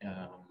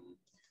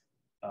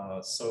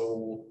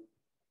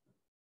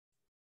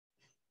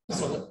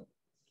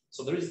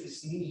 So there is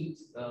this need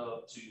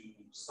to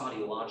study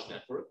large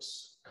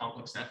networks,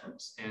 complex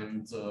networks,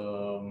 and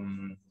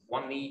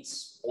one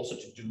needs also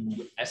to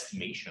do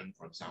estimation,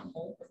 for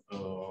example.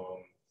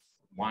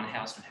 One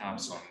has to have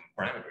some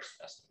parameters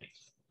to estimate.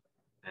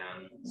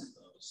 And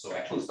so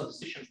actually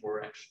statisticians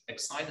were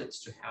excited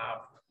to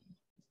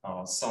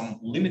have some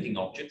limiting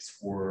objects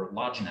for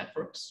large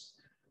networks.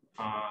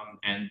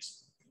 And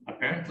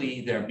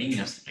apparently they're being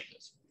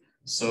estimated.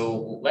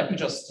 So let me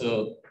just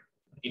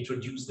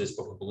introduce this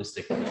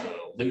probabilistic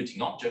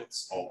limiting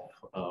objects of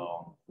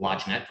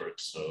large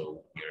networks.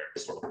 So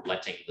we're sort of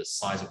letting the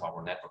size of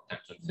our network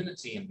tend to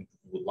infinity, and we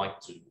would like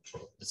to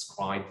sort of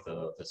describe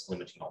this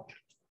limiting object.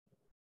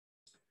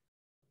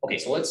 Okay,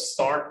 so let's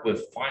start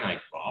with finite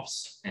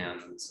graphs,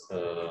 and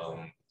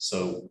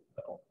so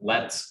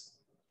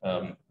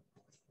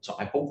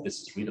I hope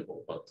this is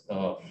readable. But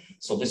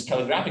so this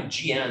calligraphic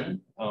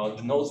GN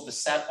denotes the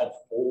set of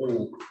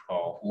all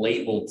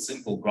labeled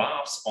simple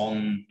graphs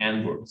on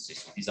n vertices.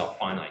 So these are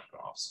finite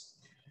graphs,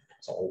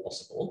 so all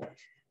possible.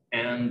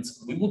 And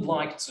we would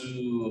like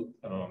to,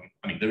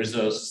 I mean, there is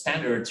a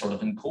standard sort of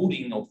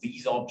encoding of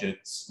these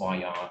objects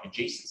via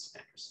adjacency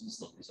matrices.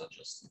 So these are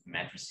just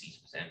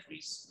matrices with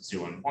entries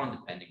 0 and 1,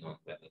 depending on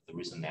whether there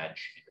is an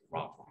edge in the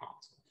graph or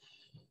not.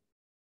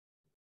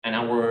 And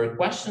our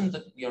question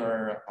that we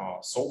are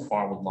so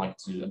far would like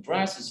to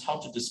address is how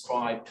to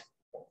describe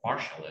a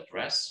partial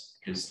address,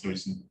 because there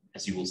is,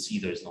 as you will see,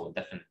 there is no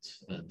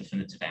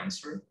definitive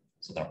answer.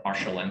 So there are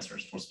partial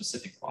answers for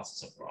specific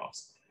classes of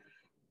graphs.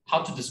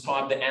 How to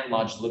describe the n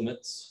large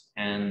limits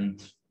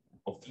and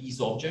of these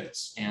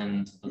objects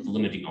and the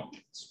limiting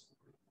objects.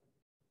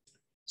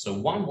 So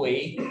one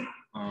way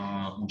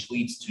which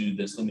leads to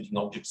this limiting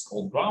objects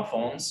called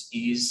graphons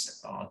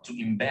is to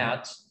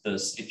embed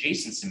this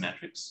adjacency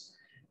matrix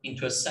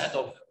into a set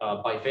of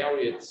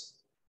bivariate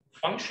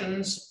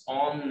functions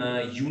on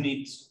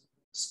unit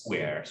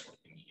squares, or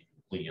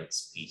linear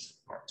space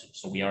part 2.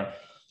 So we are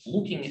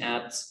looking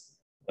at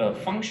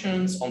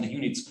functions on the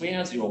unit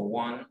square 0,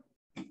 1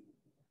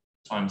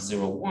 times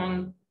 0,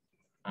 1,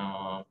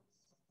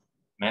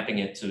 mapping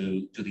it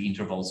to the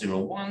interval 0,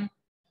 1.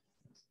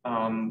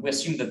 We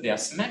assume that they are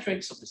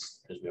symmetric, so this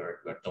because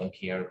we don't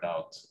care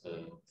about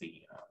the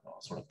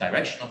sort of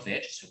direction of the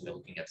edges. So we're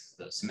looking at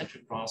the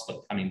symmetric graphs,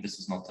 but I mean this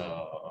is not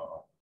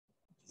a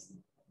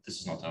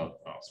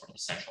sort of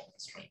essential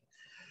constraint.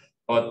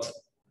 But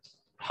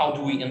how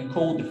do we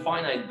encode the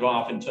finite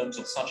graph in terms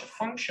of such a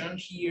function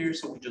here?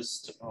 So we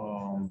just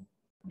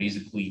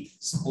basically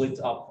split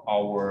up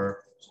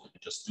our. So let me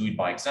just do it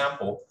by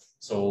example.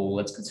 So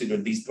let's consider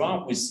this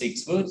graph with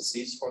 6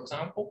 vertices, for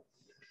example.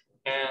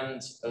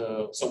 And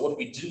so what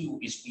we do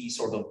is we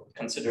sort of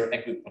consider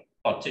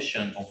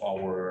equipartition of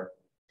our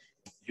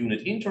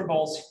unit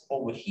intervals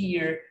over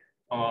here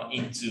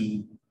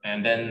into,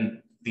 and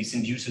then this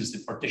induces the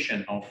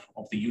partition of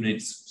the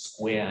unit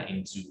square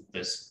into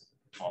this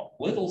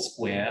little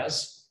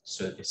squares,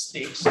 so the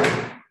sticks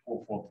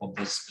for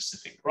this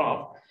specific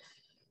graph.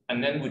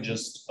 And then we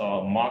just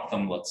mark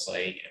them, let's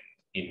say,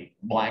 in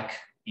black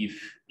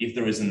if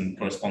there is a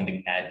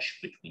corresponding edge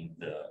between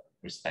the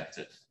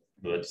respective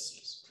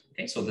vertices.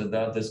 Okay, so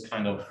there's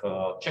kind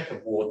of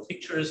checkerboard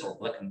pictures or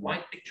black and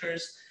white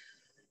pictures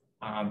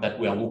that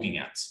we are looking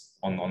at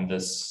on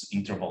this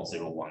interval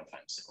 0, 1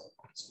 times 0,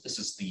 1. So this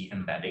is the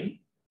embedding.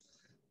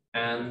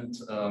 And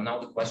now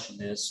the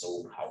question is,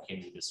 so how can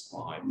we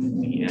describe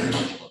the energy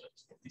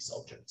limit of these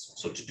objects?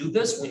 So to do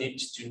this, we need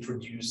to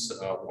introduce,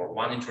 or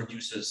one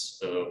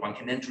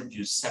can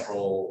introduce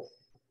several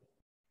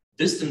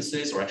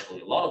distances, or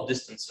actually a lot of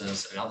distances,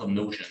 and other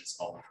notions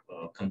of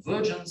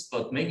convergence,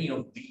 but many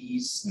of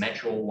these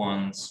natural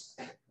ones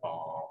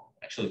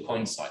actually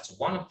coincide. So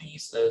one of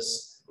these is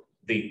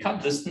the cut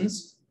distance.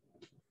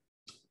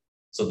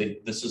 So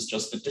this is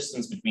just the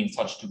distance between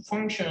such two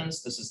functions.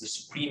 This is the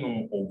supremum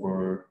over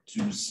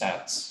two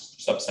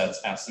subsets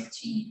S and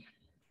T.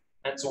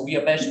 And so we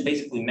are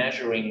basically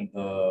measuring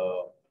the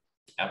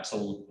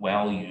absolute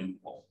value.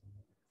 Well,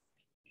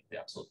 the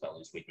absolute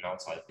value is written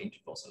outside of the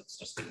integral, so it's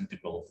just the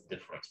integral of the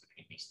difference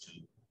between these two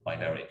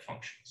bivariate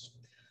functions.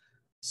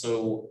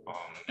 So,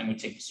 and we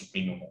take the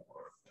supremum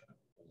over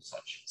all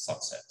such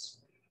subsets.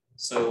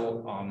 So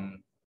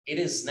it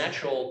is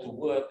natural to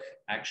work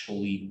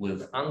actually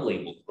with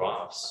unlabeled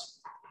graphs,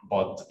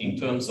 but in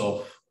terms of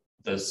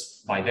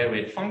this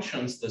bivariate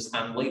functions, this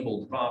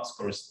unlabeled graphs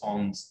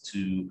correspond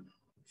to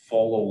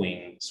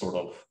following sort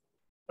of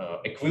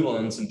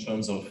equivalence in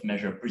terms of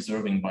measure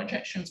preserving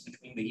bijections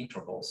between the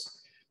intervals.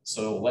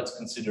 So let's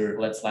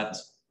let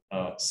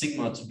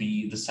sigma to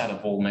be the set of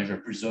all measure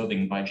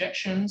preserving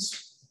bijections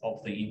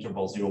of the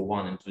interval 0,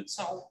 1 into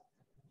itself.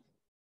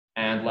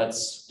 And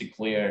let's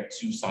declare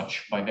two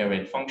such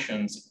bivariate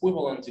functions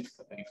equivalent if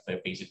they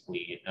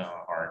basically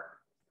are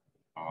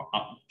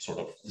sort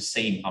of the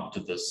same up to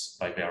this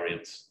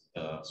bivariate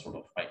sort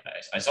of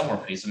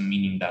isomorphism,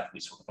 meaning that we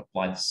sort of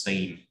apply the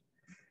same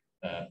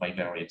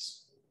bivariate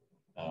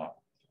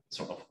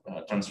sort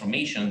of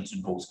transformation to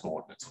both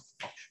coordinates of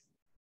the function.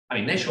 I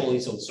mean, naturally,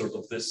 so sort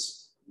of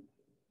this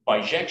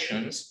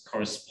bijections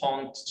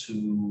correspond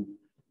to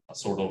a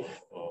sort of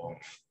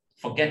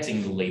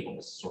forgetting the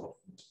labels, sort of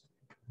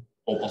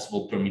all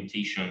possible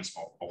permutations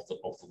of the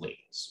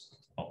labels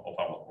of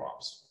our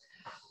graphs.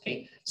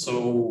 Okay,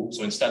 so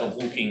instead of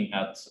looking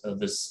at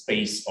the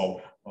space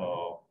of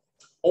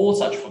all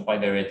such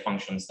bivariate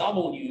functions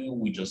W,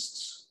 we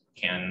just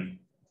can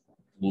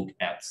look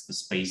at the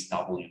space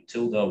W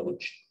tilde,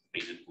 which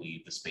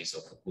basically the space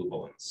of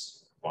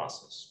equivalence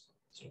classes.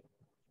 So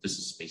this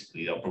is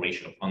basically the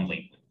operation of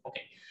unlabeling.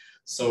 Okay,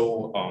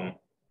 so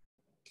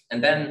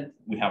and then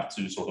we have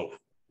to sort of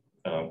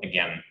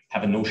again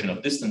have a notion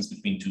of distance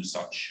between two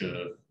such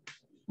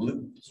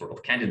sort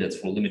of candidates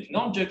for limiting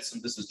objects,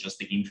 and this is just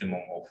the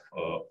infimum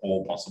of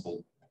all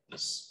possible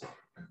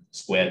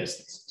square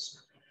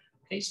distances.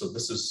 Okay, so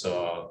this is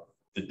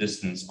the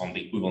distance on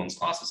the equivalence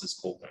classes is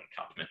called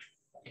cut metric.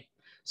 Okay.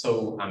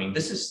 So I mean,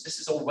 this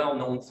is a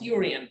well-known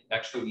theory, and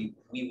actually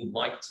we would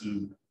like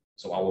to.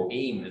 So our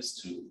aim is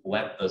to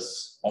let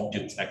this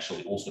object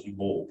actually also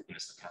evolve in a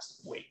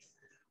stochastic way.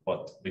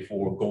 But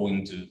before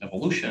going to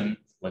evolution,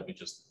 let me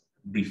just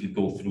briefly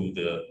go through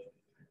the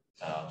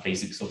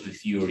basics of the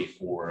theory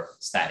for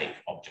static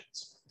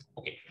objects.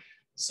 Okay,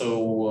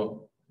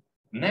 so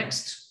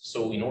next,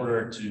 so in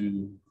order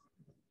to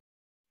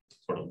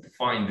sort of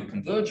define the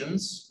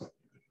convergence,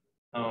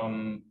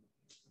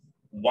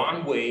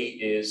 one way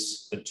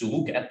is to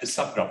look at the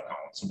subgraph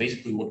count. So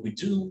basically what we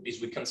do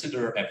is we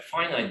consider a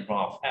finite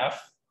graph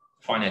F,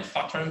 finite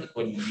pattern that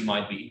we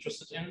might be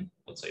interested in,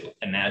 let's say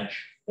an edge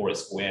or a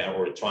square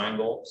or a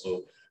triangle.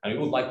 So and we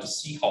would like to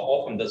see how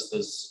often does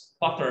this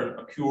pattern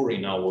occur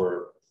in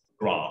our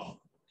graph.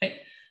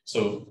 Okay,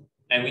 so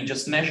and we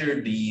just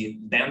measure the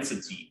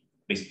density.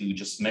 Basically, we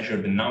just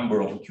measure the number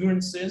of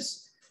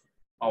occurrences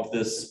of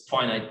this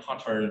finite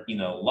pattern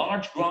in a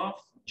large graph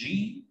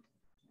G,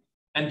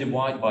 and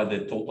divide by the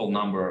total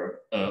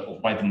number,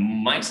 by the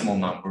maximal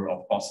number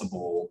of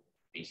possible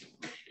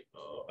basically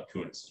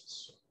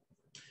occurrences.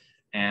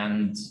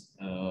 And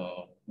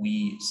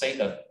we say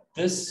that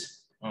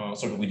this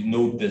sort of we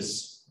denote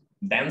this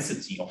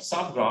density of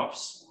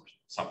subgraphs,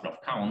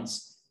 subgraph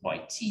counts by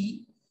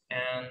T,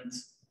 and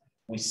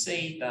we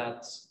say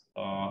that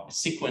a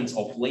sequence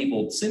of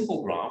labeled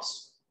simple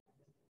graphs,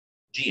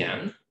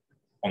 Gn,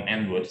 on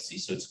n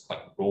vertices, so it's like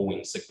a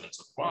growing sequence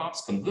of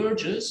graphs,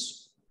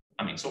 converges.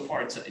 I mean, so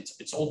far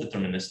it's all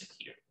deterministic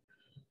here.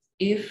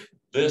 If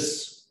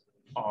this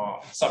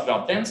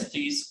subgraph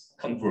densities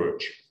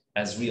converge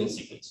as real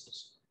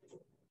sequences,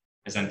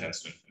 as n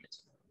tends to infinity.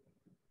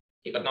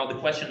 Okay, but now the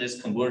question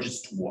is,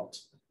 converges to what?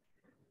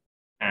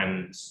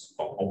 And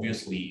well,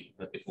 obviously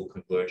it will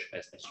converge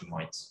as you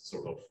might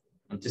sort of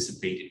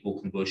anticipate, it will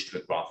converge to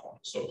a graph form.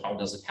 So how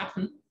does it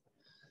happen?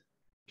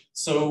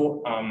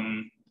 So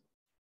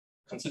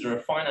consider a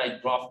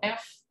finite graph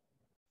F,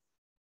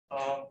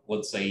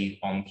 let's say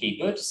on k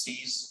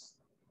vertices,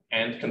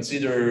 and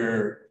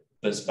consider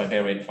this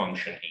bivariate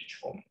function h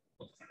from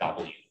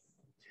W.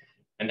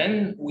 And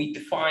then we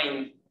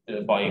define,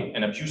 by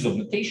an abuse of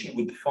notation,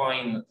 we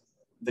define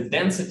the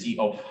density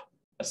of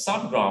a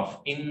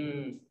subgraph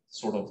in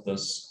sort of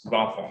this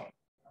graph form,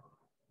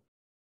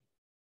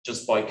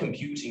 just by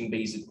computing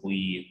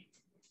basically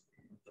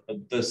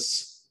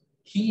this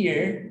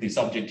here, this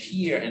object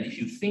here, and if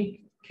you think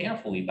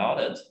carefully about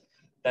it,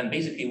 then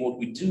basically what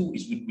we do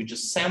is we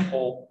just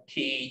sample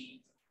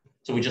k,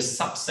 so we just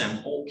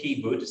subsample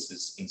k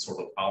vertices in sort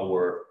of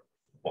our,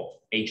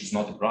 well, h is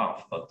not a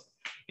graph, but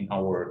in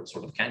our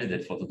sort of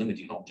candidate for the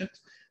limiting object.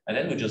 And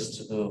then we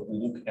just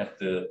look at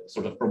the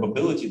sort of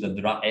probability that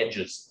there are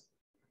edges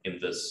in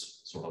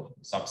this sort of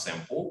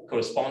subsample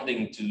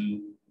corresponding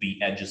to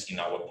the edges in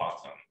our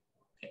pattern.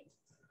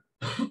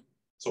 Okay.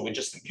 So we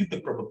just compute the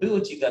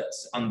probability that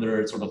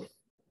under sort of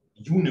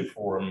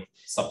uniform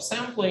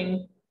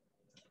subsampling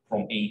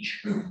from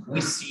H,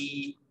 we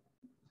see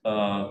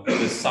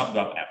this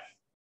subgraph F.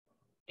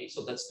 Okay,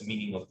 so that's the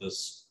meaning of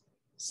this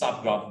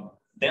subgraph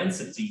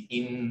density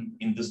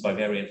in this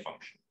bivariate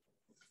function.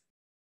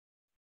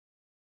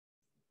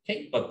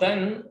 Okay, but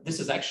then this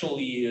is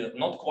actually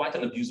not quite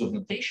an abuse of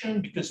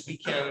notation, because we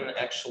can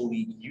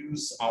actually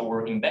use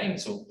our embedding.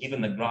 So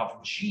given a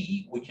graph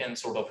G, we can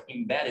sort of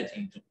embed it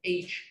into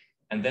H,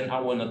 and then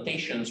our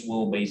notations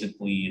will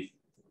basically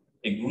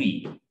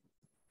agree.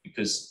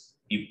 Because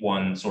if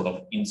one sort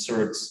of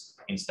inserts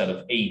instead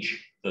of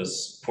H,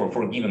 this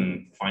for a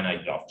given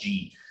finite graph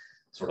G,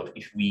 sort of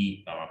if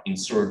we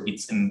insert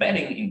its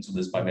embedding into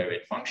this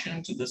bivariate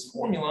function, to this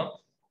formula,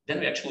 then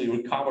we actually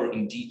recover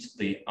indeed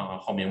the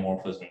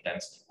homeomorphism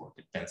density, or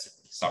the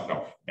density,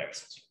 subgraph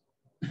density.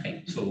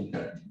 Okay, so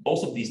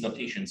both of these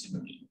notations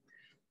agree.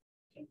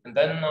 And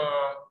then,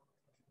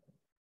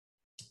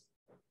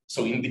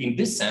 so in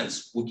this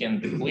sense, we can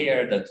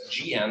declare that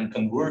Gn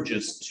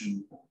converges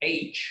to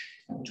H,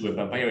 to a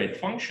bivariate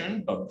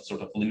function, but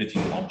sort of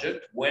limiting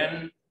object,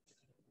 when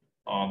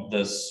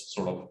this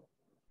sort of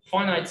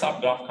finite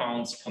subgraph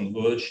counts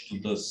converge to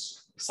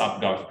this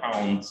subgraph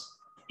count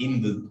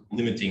in the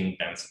limiting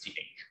density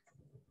H,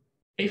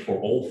 okay, for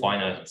all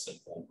finite and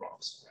simple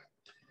graphs.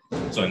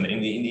 So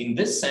in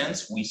this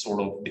sense, we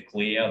sort of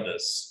declare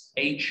this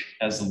H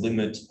as a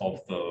limit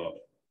of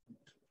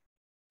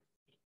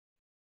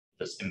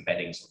this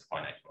embeddings of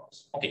finite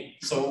graphs. Okay,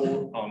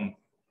 so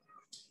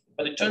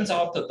but it turns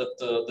out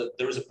that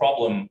there is a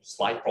problem,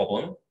 slight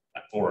problem,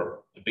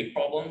 or a big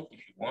problem, if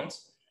you want,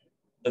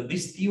 that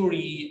this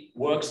theory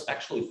works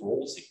actually for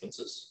all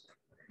sequences.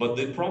 But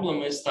the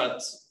problem is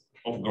that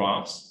of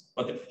graphs,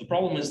 but the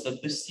problem is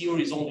that this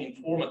theory is only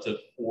informative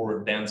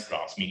for dense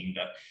graphs, meaning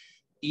that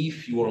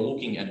if you are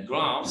looking at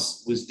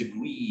graphs with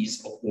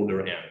degrees of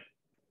order n,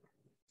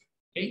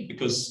 okay,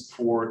 because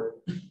for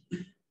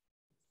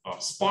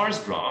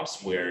sparse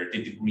graphs where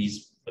the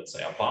degrees, let's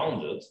say, are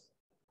bounded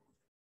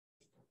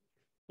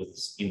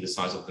in the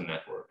size of the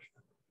network,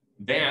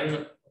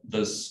 then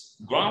this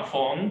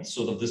graphon,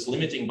 sort of this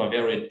limiting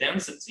bivariate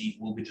density,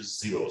 will be just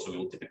zero. So you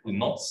will typically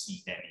not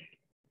see any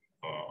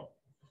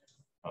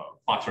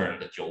pattern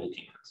that you're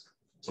looking at.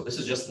 So this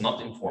is just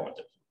not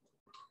informative.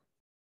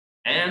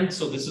 And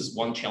so this is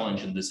one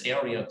challenge in this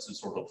area, to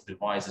sort of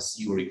devise a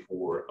theory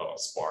for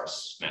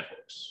sparse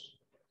networks.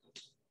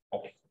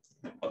 Okay,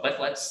 but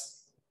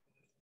let's,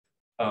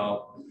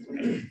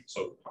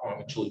 so how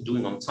I'm actually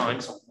doing on time.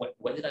 So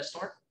when did I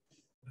start?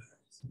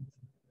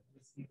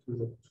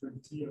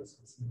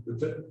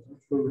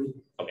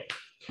 Okay,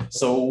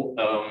 so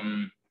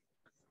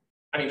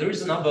I mean, there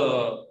is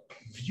another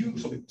view.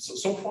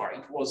 So far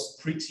it was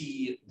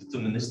pretty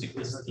deterministic,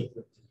 this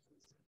theory.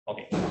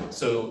 Okay,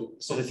 so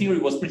the theory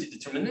was pretty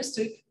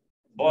deterministic,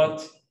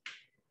 but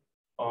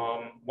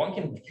one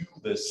can view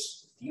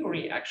this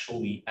theory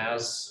actually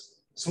as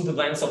through the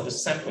lens of the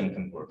sampling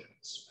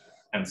convergence.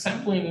 And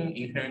sampling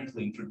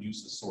inherently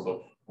introduces sort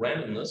of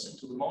randomness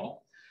into the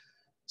model.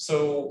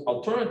 So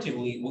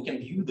alternatively, we can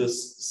view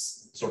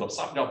this sort of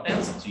subgraph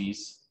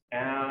densities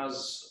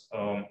as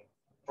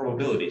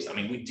probabilities. I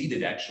mean, we did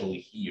it actually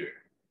here,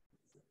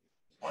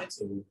 right?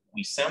 So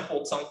we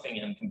sampled something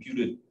and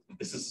computed,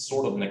 this is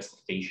sort of an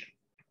expectation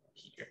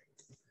here.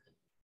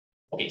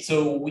 Okay,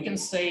 so we can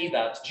say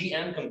that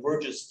Gn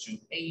converges to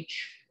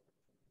H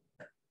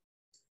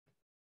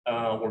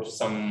or to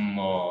some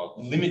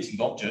limiting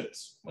object,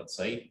 let's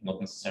say, not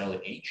necessarily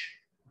H,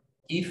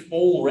 if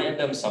all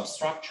random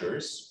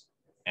substructures,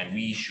 and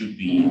we should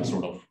be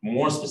sort of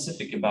more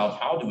specific about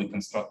how do we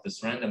construct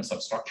this random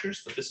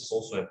substructures, but this is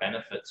also a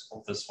benefit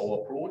of this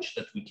whole approach,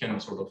 that we can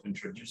sort of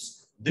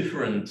introduce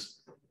different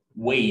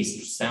ways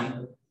to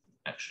sample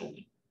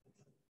actually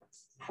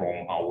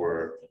from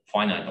our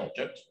finite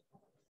object,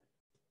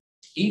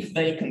 if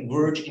they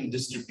converge in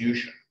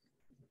distribution.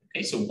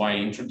 Okay, so by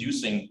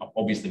introducing,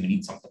 obviously we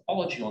need some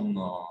topology on,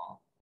 well,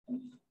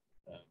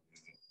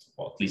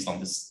 at least on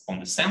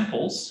the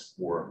samples,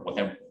 or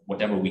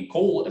whatever we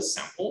call as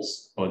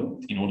samples, but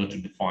in order to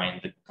define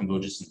the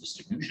convergence and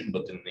distribution,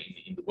 but in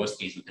the worst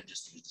case, we can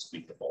just use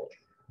discrete topology.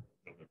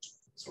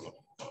 Sort of.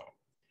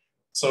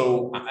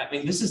 So I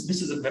mean, this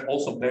is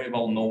also a very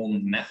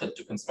well-known method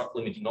to construct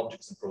limiting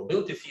objects in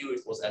probability theory.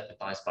 It was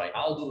advertised by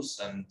Aldous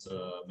and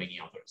many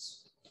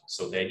others.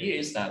 So the idea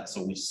is that,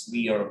 so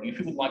we are, if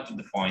you would like to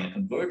define a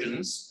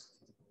convergence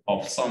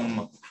of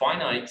some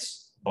finite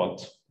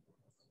but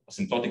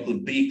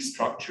asymptotically big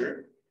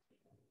structure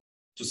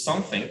to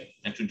something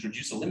and to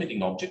introduce a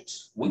limiting object,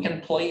 we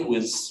can play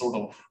with sort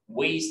of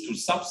ways to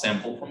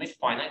subsample from it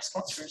finite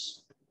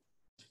structures.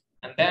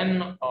 And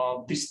then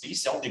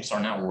these objects are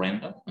now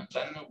random. And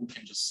then we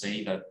can just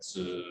say that,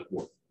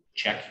 or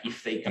check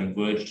if they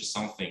converge to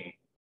something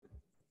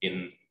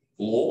in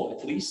law,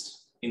 at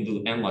least, in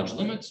the n large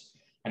limit.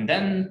 And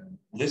then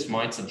this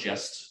might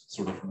suggest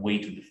sort of a way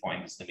to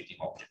define these limiting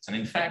objects. And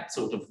in fact,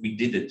 sort of we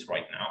did it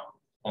right now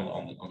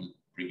on the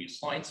previous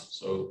slides.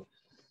 So,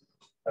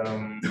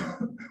 and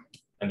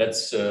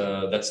that's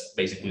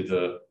basically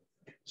the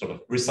sort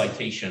of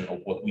recitation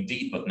of what we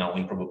did, but now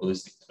in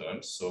probabilistic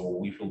terms.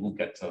 So if you look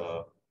at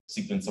a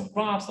sequence of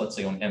graphs, let's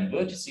say on n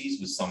vertices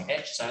with some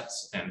edge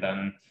sets, and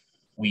then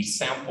we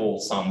sample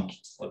some,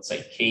 let's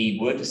say, k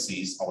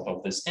vertices out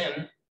of this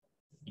n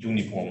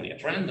uniformly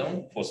at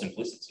random for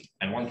simplicity.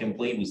 And one can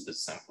play with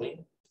this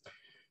sampling.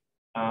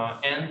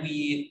 And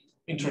we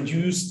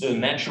introduce the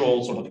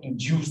natural sort of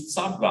induced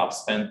subgraph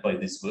spanned by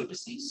these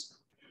vertices.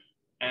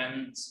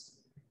 And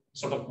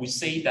sort of we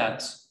say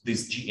that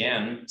this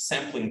GN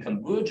sampling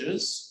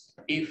converges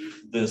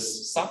if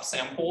this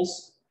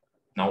subsamples,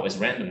 now as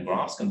random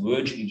graphs,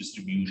 converge in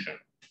distribution.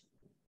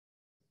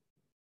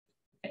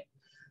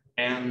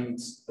 And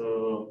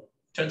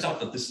turns out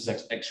that this is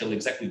actually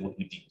exactly what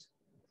we did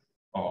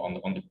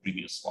on the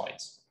previous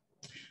slides.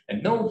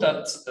 And note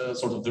that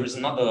sort of there is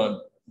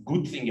another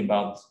good thing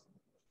about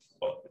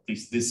at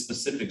least this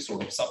specific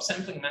sort of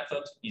subsampling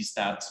method is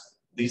that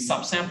these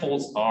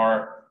subsamples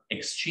are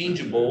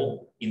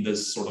exchangeable in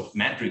this sort of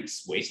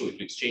matrix way. So if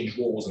you exchange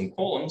rows and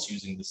columns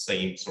using the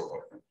same sort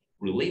of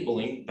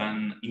relabeling,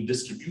 then in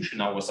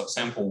distribution, our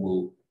subsample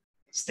will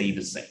stay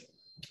the same.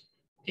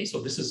 Okay,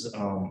 so this is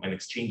an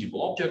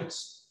exchangeable object.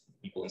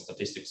 People in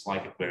statistics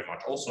like it very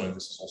much also, and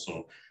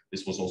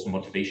this was also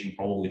motivation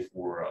probably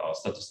for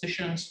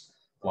statisticians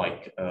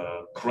like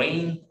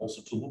Crane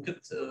also to look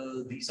at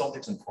these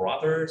objects and for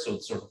others. So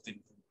it's sort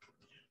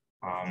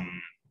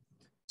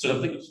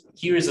of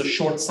here is a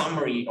short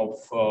summary of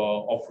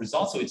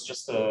results. So it's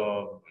just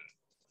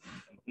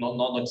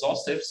not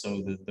exhaustive.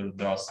 So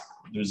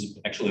there's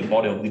actually a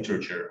body of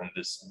literature on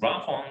this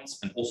graphons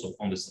and also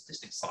on the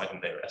statistics side on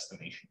their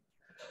estimation.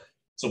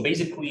 So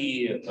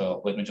basically,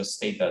 let me just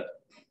state that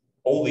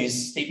all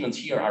these statements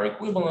here are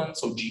equivalent.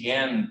 So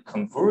GN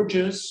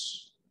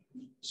converges,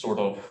 sort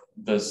of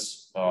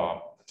this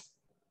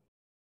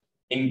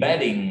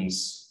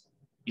embeddings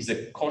is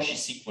a Cauchy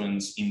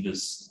sequence in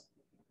this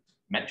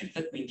metric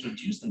that we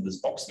introduced in this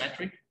box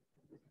metric.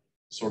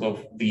 Sort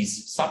of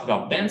these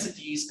subgraph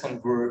densities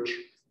converge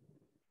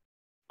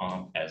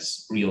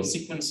as real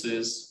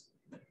sequences,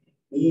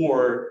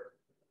 or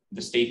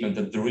the statement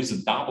that there is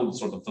a double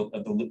sort of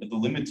the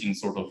limiting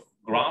sort of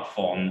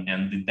graphon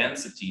and the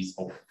densities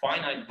of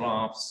finite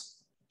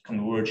graphs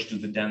converge to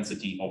the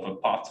density of a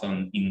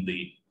pattern in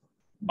the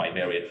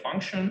bivariate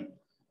function,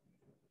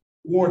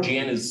 or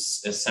GN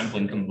is a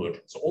sampling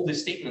convergent. So all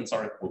these statements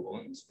are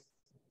equivalent.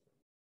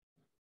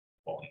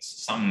 Well,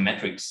 some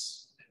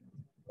metrics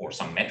or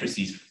some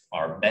matrices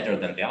are better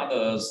than the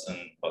others,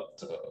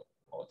 but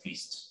well, at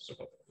least sort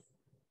of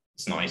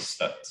it's nice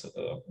that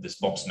this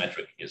box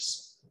metric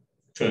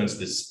turns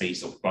this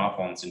space of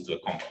graphons into a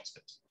compound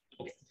space.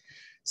 Okay.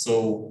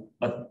 So,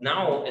 but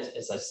now,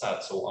 as I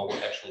said, so our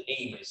actual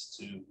aim is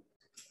to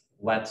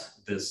let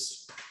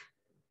this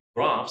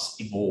graphs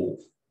evolve.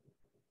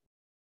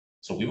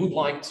 So we would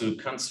like to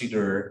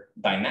consider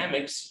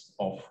dynamics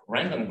of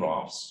random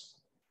graphs,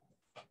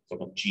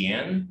 sort of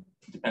GN,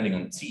 depending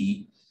on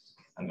T,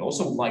 and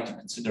also would like to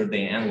consider the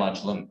n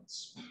large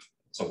limits.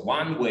 So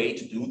one way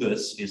to do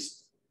this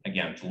is,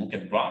 again, to look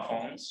at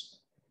graphons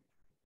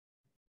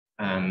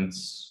and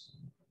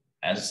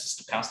as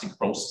stochastic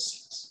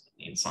processes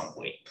in some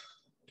way.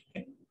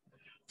 Okay.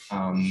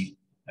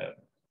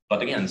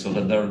 But again, so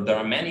that there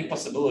are many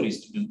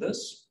possibilities to do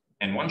this,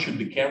 and one should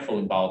be careful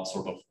about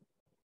sort of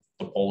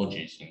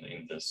topologies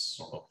in this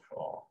sort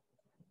of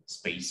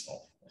space of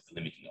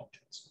limiting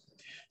objects.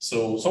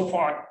 So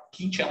far,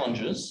 key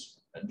challenges,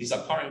 these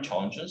are current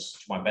challenges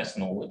to my best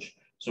knowledge,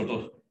 sort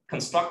of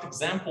construct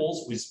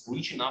examples with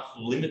rich enough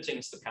limiting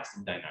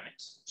stochastic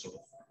dynamics. Sort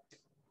of,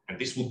 and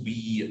this would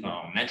be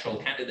natural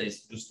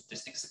candidates to do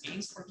statistics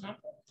against, for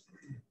example,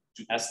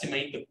 to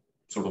estimate the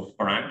sort of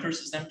parameters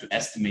system, to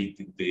estimate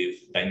the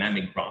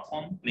dynamic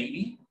graphon,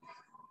 maybe.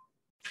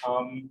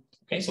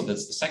 Okay, so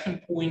that's the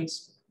second point,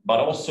 but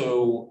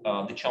also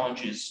the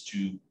challenge is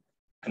to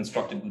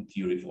construct a good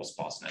theory for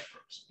sparse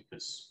networks,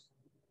 because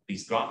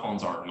these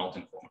graphons are not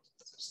informative.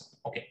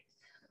 Okay,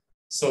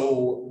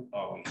 so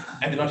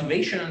and the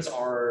motivations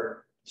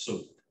are,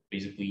 so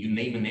basically you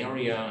name an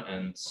area,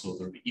 and so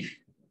there, if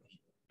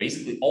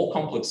basically all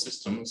complex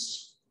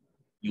systems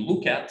you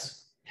look at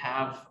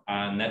have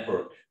a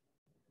network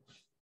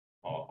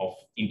of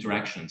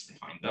interactions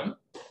behind them.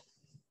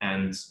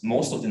 And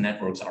most of the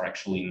networks are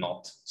actually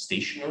not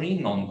stationary,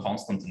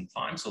 non-constant in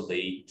time, so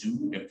they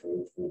do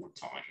evolve over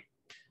time.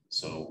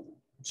 So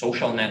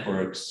social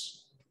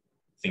networks,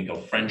 think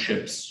of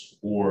friendships,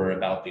 or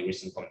about the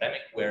recent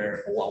pandemic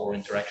where all our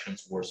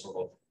interactions were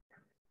sort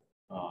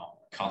of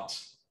cut,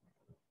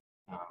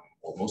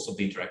 or most of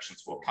the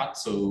interactions were cut.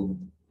 So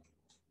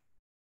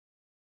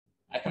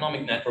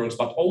economic networks,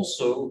 but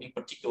also in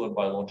particular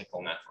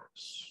biological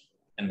networks.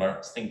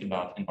 Think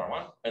about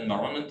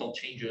environmental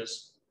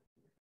changes,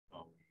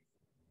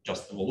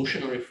 just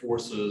evolutionary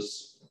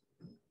forces,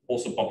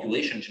 also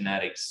population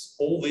genetics.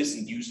 All this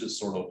induces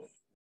sort of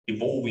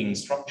evolving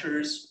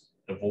structures,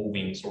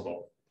 evolving sort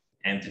of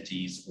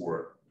entities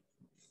or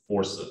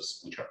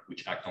forces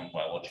which act on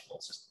biological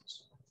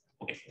systems.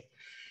 Okay.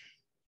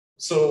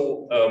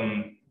 So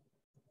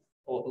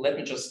let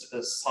me just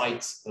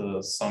cite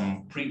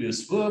some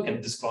previous work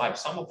and describe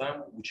some of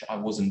them which I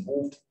was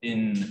involved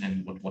in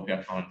and what we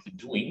are currently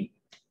doing.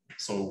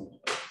 So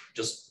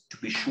just to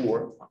be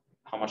sure,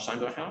 how much time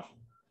do I have?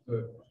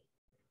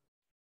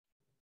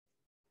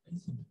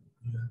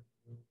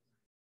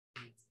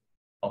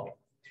 Okay.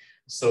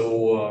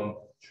 So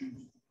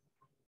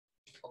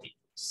okay.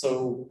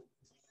 So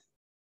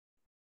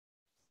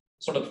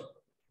sort of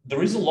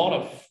there is a lot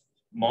of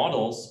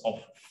models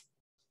of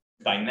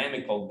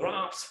dynamical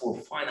graphs for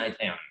finite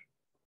n.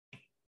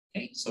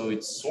 Okay, so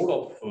it's sort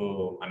of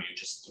I mean, you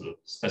just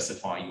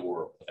specify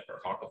your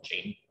whatever Markov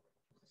chain,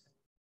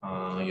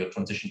 your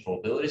transition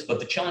probabilities, but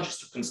the challenge is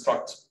to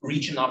construct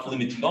rich enough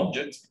limiting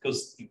objects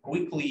because you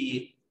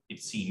quickly,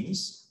 it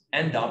seems,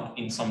 end up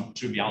in some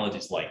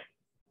trivialities like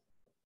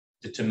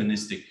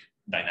deterministic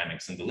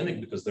dynamics in the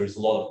limit because there's a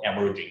lot of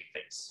averaging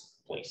takes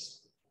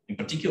place. In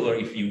particular,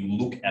 if you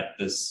look at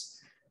this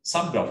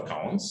subgraph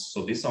counts,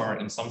 so these are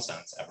in some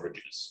sense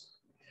averages.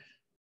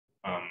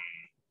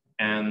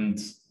 And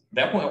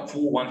therefore,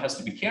 one has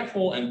to be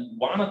careful. And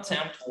one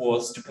attempt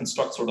was to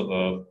construct sort of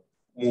a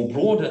more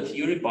broader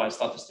theory by a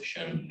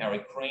statistician, Harry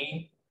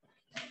Crane,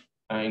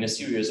 in a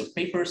series of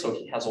papers. So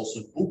he has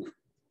also a book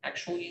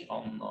actually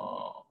on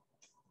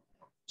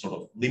sort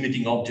of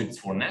limiting objects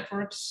for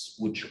networks,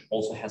 which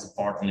also has a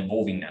part on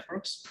evolving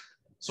networks.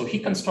 So he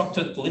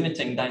constructed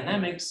limiting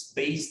dynamics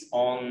based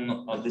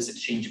on this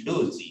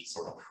exchangeability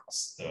sort of,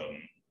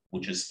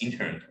 which is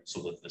inherent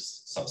so that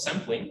this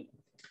subsampling.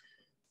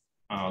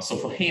 So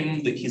for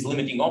him, his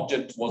limiting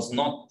object was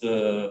not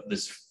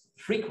this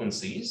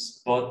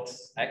frequencies, but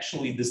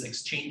actually this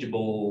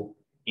exchangeable,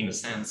 in a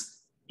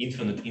sense,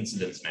 infinite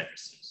incidence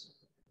matrices.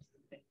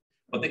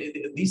 But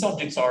these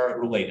objects are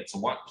related.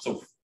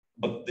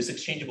 But this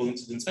exchangeable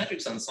incidence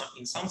matrix is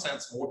in some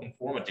sense more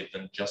informative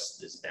than just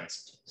these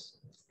densities.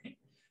 Okay.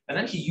 And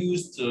then he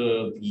used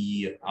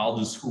the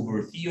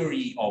Aldous-Hoover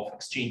theory of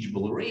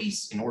exchangeable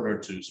arrays in order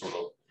to sort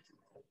of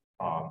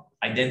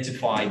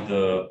identify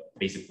the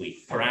basically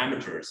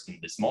parameters in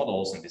these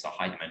models, and these are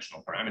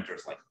high-dimensional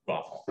parameters like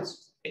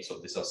graphons. Okay, so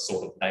these are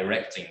sort of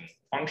directing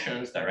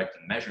functions,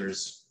 directing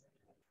measures,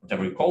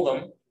 whatever you call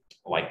them,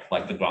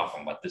 like the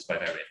graphon, like this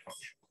bivariate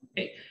function.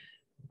 Okay.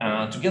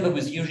 Together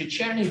with Jiří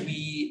Černý,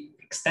 we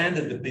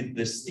extended a bit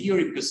this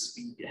theory because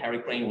Harry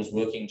Crane was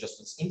working just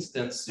with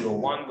incidence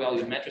 0-1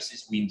 valued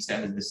matrices. We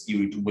extended this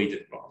theory to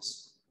weighted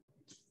graphs.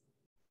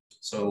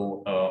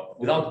 So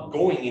without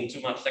going into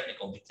much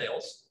technical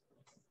details,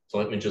 so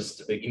let me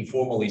just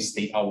informally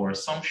state our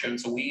assumption.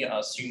 So we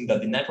assume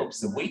that the network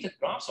is a weighted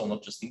graph, so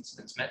not just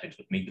incidence matrix,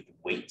 but maybe the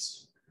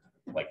weights,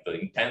 like the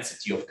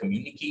intensity of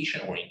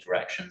communication or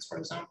interactions, for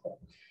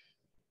example.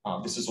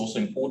 This is also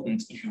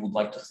important if you would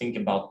like to think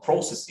about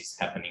processes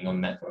happening on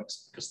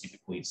networks, because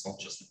typically it's not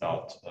just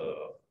about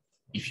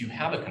if you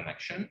have a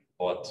connection,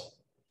 but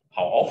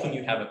how often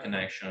you have a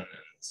connection and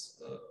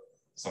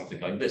something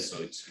like this.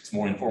 So it's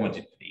more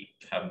informative to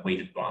have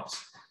weighted graphs.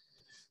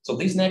 So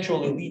this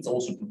naturally leads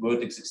also to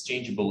vertex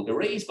exchangeable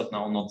arrays, but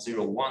now not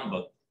 0-1,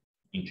 but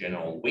in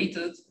general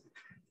weighted.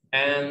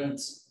 And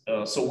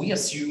so we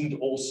assumed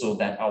also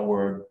that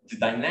the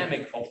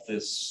dynamic of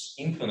this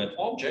infinite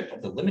object,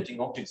 of the limiting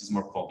objects, is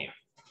Markovian.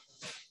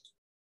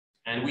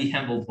 And we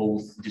handled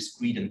both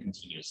discrete and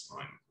continuous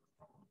time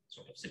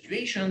sort of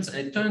situations. And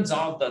it turns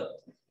out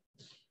that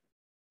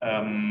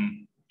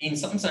in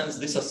some sense,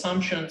 these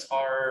assumptions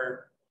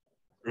are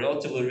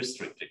relatively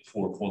restricted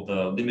for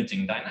the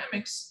limiting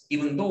dynamics,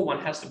 even though one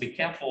has to be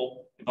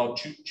careful about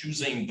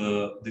choosing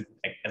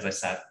as I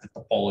said, the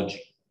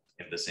topology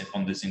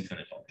on this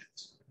infinite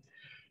objects.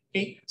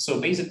 Okay, so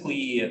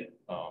basically,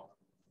 I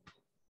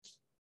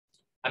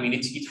mean,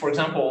 it's for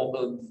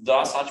example, there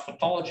are such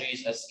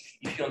pathologies as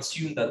if you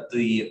assume that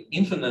the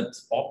infinite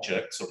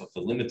object, sort of the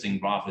limiting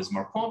graph, is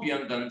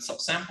Markovian, then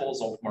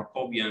subsamples of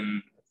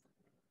Markovian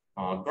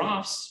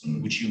graphs,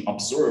 which you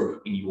observe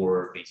in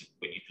your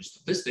when you do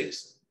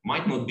statistics,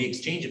 might not be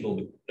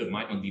exchangeable,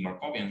 might not be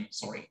Markovian,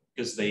 sorry,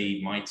 because they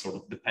might sort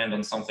of depend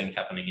on something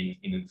happening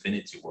in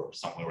infinity or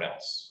somewhere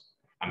else.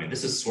 I mean,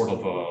 this is sort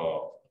of a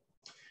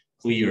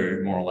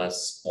clear, more or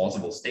less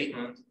plausible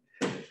statement,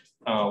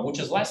 which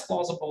is less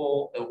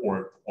plausible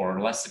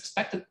or less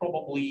expected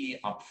probably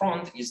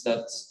upfront is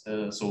that,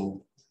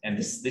 and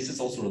this is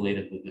also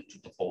related to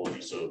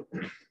topology.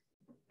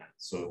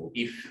 So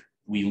if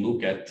we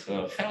look at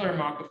Feller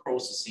Markov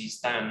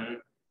processes,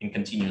 then in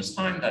continuous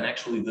time, then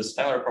actually this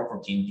Feller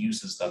property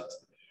induces that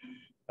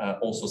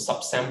also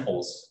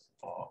subsamples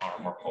are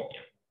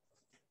Markovian.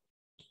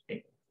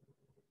 Okay.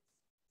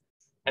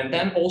 And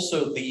then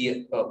also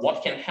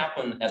what can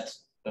happen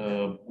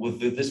with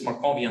this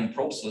Markovian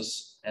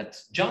process at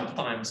jump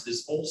times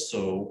is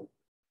also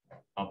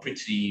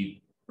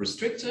pretty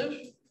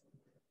restrictive.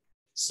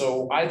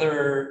 So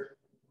either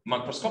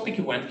macroscopic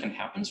event can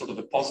happen, sort of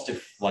a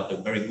positive, like a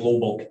very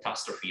global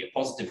catastrophe, a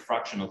positive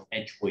fraction of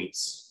edge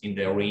weights in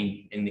the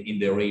array, in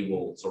the array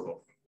will sort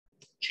of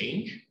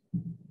change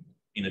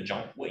in a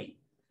jump way.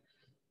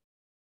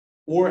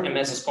 Or a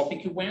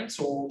mesoscopic event,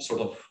 so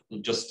sort of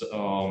just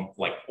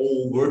like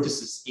all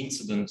vertices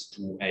incident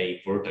to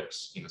a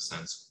vertex, in a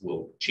sense,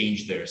 will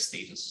change their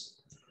status.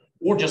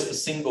 Or just a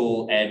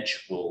single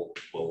edge will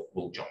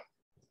jump.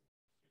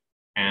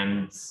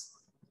 And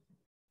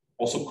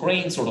also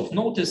Crane sort of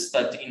noticed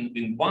that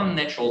in one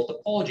natural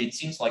topology, it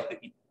seems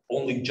like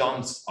only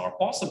jumps are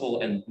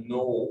possible and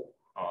no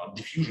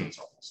diffusions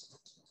are possible.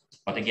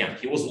 But again,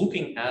 he was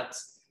looking at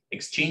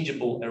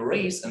exchangeable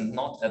arrays and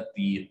not at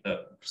the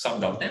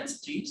subgraph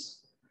densities.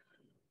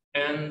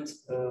 And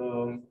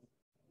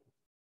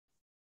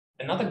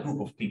another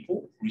group of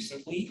people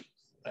recently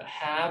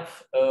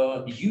have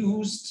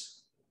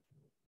used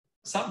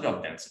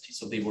subgraph densities.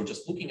 So they were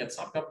just looking at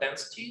subgraph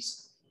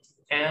densities,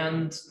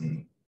 and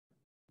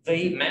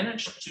they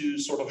managed to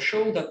sort of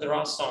show that there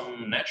are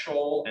some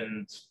natural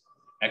and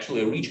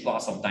actually a rich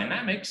class of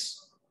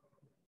dynamics,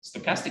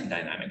 stochastic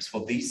dynamics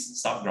for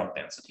these subgraph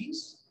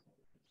densities,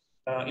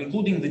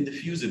 including the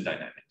diffusive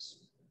dynamics.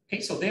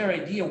 Okay, so their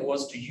idea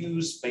was to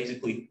use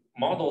basically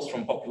models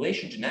from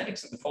population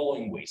genetics in the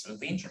following way. So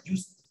they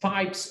introduced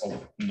types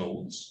of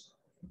nodes.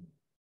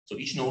 So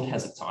each node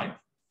has a type.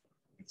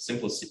 In the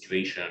simplest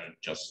situation,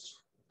 just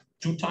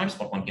 2 types,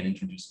 but one can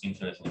introduce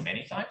infinitely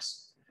many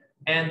types.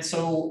 And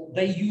so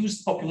they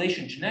used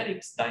population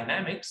genetics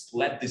dynamics to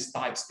let these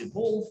types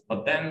evolve,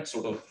 but then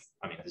sort of,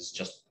 I mean, this is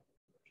just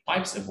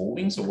types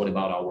evolving. So what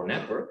about our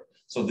network?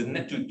 So to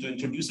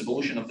introduce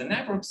evolution of the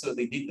network, so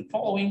they did the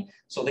following.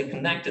 So they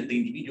connected the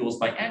individuals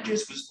by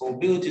edges with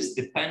probabilities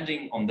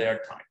depending on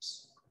their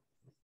types.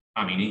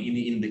 I mean,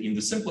 in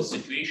the simplest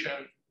situation,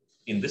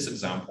 in this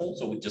example,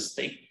 so we just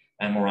take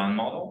a Moran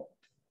model.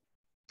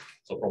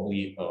 So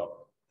probably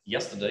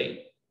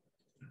yesterday,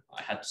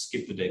 I had to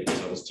skip the day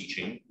because I was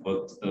teaching,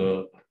 but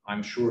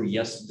I'm sure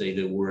yesterday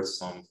there were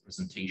some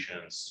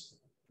presentations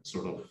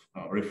sort of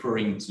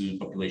referring to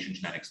population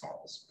genetics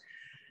models.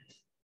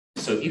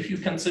 So if you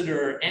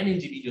consider n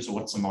individuals, or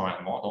what's a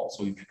Moran model,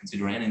 so if you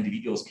consider n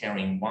individuals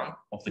carrying one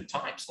of the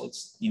types, so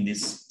it's in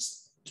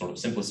this sort of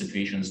simple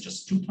situations,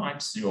 just 2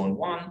 types, 0 and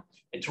 1,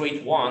 at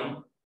rate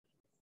 1,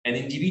 an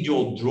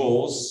individual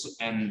draws,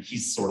 and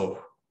he's sort of,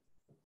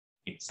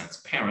 in a sense,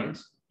 parent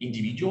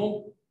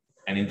individual,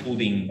 and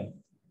including,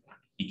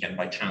 he can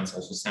by chance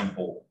also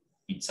sample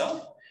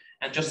itself,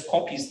 and just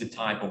copies the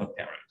type of a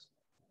parent.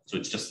 So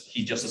it's just,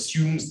 he just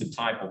assumes the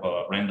type of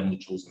a randomly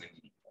chosen individual.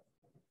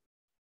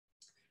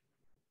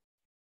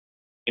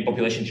 In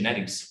population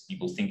genetics,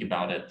 people think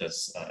about it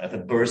as a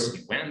burst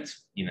event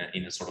in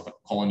a sort of a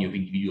colony of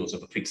individuals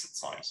of a fixed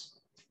size.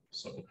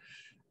 So,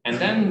 and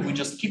then we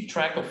just keep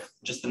track of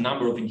just the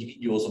number of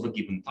individuals of a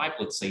given type,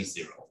 let's say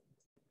 0.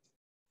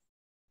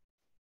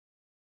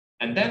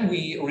 And then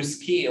we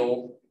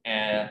rescale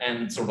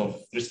and sort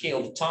of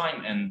rescale the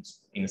time and,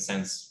 in a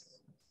sense,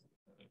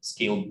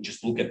 scale,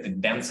 just look at the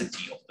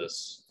density of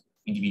this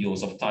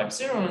individuals of type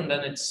 0, and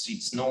then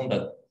it's known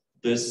that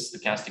this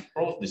stochastic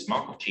process, this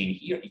Markov chain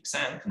here,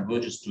 Xn,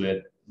 converges to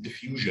a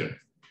diffusion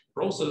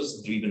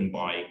process driven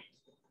by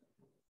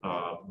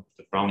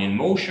the Brownian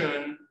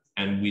motion,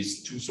 and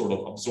with 2 sort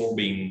of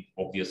absorbing,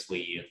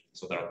 obviously,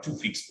 so there are 2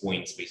 fixed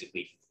points,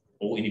 basically,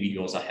 all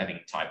individuals are having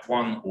type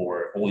 1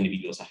 or all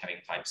individuals are having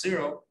type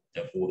 0,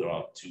 therefore there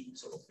are 2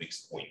 sort of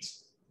fixed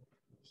points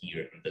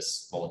here in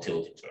this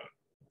volatility term.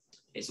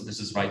 Okay, so this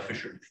is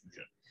Wright-Fisher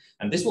diffusion.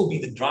 And this will be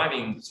the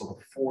driving sort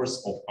of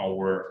force of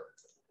our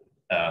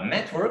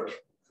network.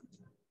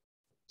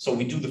 So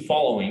we do the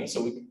following.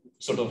 So we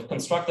sort of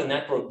construct a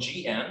network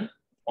Gn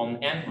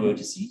on n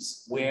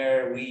vertices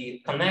where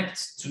we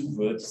connect 2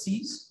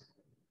 vertices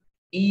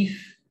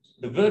if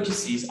the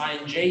vertices I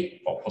and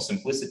j, for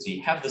simplicity,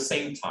 have the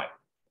same type.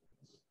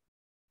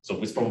 So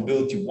with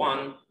probability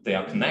 1, they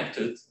are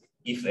connected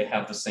if they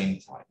have the same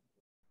type.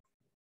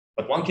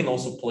 But one can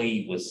also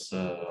play with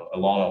a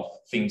lot of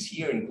things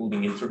here,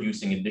 including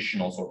introducing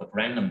additional sort of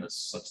randomness,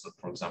 such that,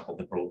 for example,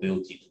 the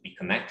probability to be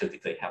connected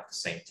if they have the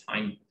same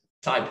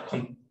type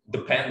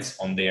depends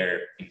on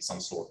their, in some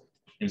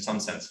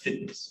sense,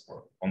 fitness,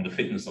 or on the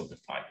fitness of the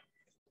type.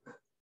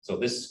 So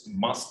this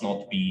must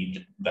not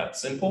be that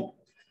simple.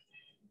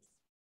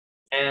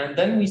 And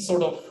then we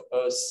sort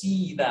of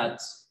see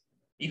that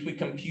if we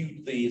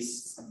compute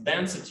this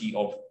density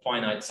of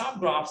finite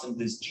subgraphs in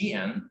this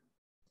Gn,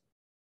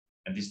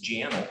 and this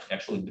Gn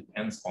actually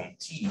depends on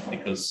T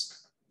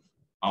because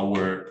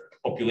our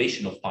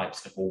population of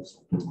types evolves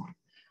over time.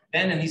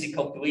 Then an easy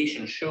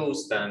calculation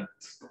shows that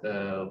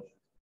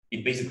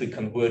it basically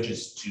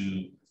converges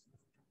to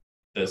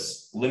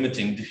this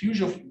limiting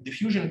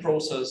diffusion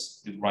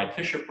process, the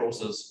Wright-Fisher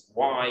process,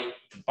 y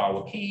to the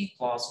power k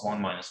plus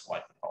 1 minus y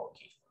to the power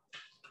k.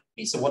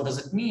 Okay, so what does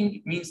it mean?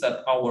 It means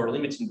that our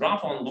limiting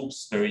graphon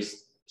looks very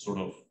sort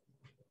of,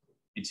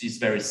 it is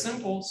very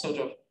simple, sort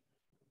of,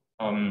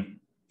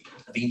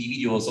 the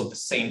individuals of the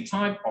same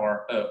type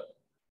are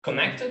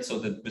connected, so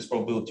that this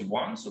probability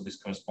 1, so this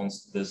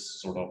corresponds to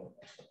this sort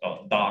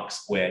of dark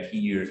square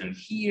here and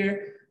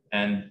here,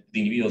 and the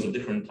individuals of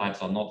different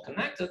types are not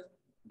connected,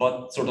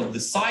 but sort of the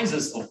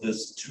sizes of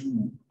these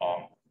two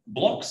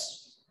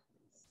blocks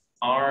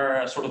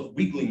are sort of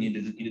wiggling in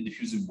a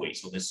diffusive way.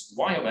 So this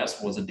Y of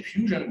S was a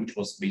diffusion, which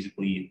was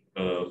basically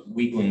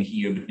wiggling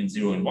here between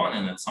 0 and 1,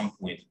 and at some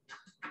point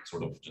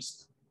sort of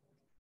just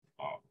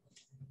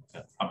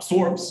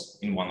absorbs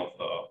in one of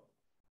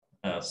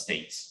the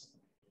states.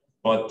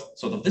 But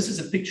sort of this is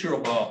a picture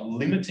of a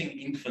limiting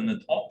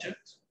infinite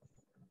object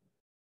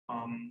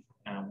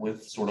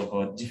with sort of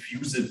a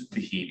diffusive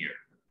behavior.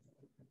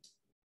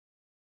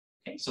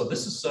 Okay, so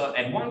this is,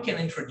 and one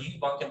can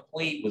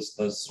play with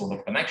the sort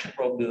of connection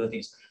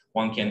probabilities.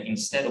 One can,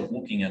 instead of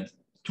looking at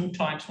two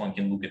types, one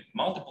can look at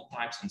multiple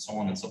types and so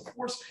on and so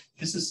forth.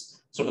 This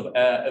is sort of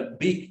a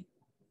big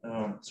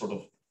sort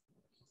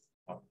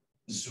of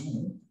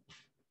zoo,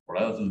 or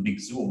relatively big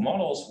zoo of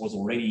models was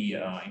already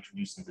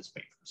introduced in this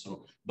paper.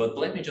 So, but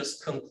let me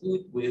just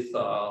conclude with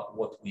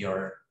what we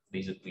are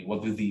basically,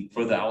 what with the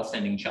further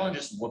outstanding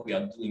challenges, what we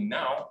are doing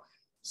now.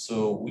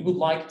 So we would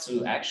like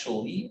to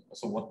actually,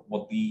 so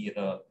what the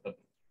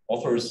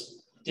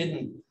authors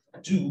didn't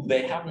do,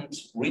 they haven't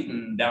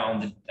written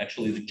down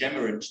actually the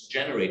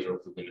generator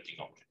of the limiting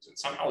objects. And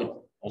somehow it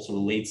also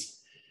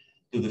relates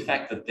to the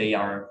fact that they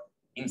are,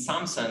 in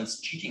some sense,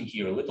 cheating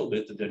here a little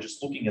bit, that they're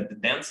just looking at the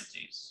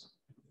densities,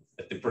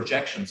 at the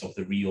projections of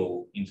the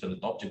real infinite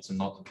objects and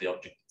not at the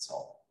object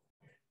itself.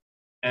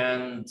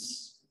 And,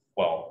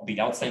 well, the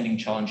outstanding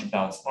challenge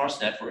about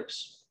sparse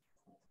networks,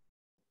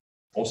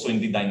 also in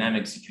the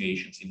dynamic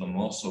situations, even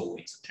more so,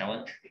 it's a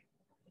challenge.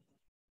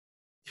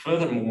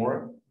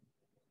 Furthermore,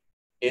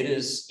 it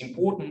is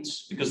important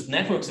because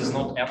networks is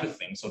not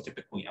everything. So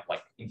typically,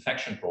 like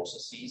infection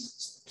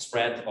processes,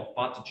 spread of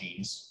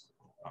pathogens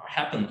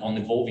happen on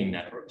evolving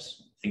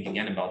networks. Think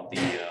again about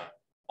the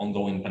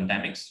ongoing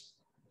pandemics.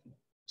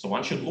 So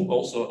one should look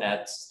also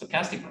at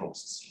stochastic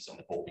processes on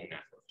evolving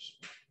networks.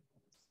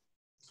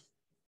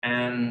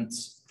 And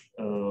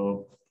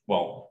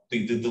well,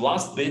 the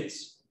last bit,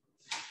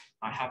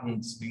 I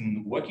haven't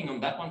been working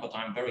on that one, but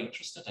I'm very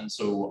interested. And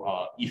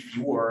so if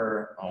you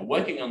are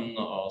working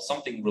on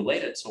something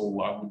related,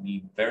 so I would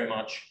be very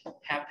much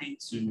happy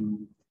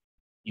to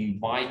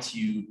invite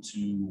you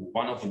to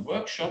one of the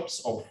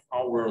workshops of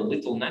our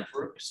little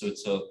network. So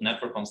it's a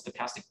network on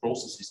stochastic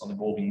processes on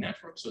evolving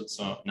networks. So it's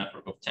a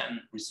network of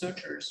 10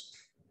 researchers.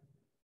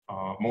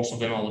 Most of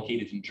them are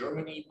located in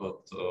Germany,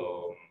 but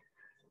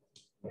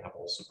we have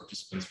also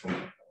participants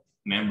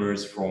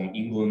members from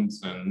England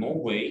and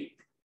Norway.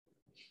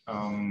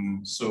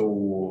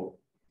 So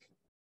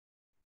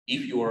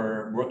if you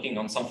are working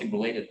on something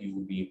related, we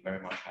will be very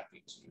much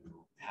happy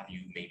to have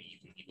you maybe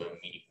even give a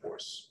mini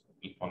course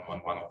on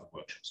one of the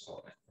workshops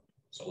for that.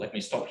 So let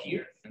me stop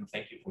here and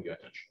thank you for your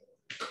attention.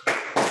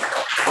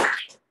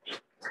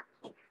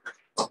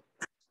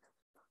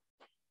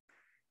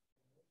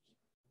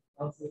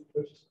 Answer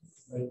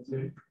questions.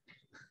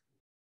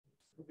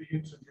 Could we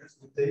introduce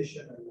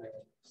mutation and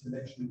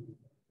selection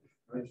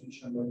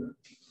model?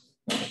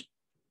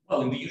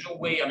 Well, in the usual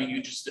way, I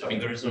mean,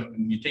 there is a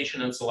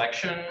mutation and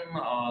selection.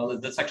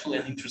 That's actually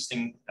an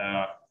interesting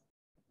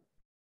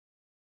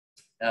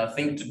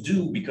thing to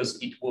do because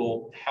it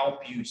will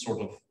help you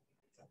sort of,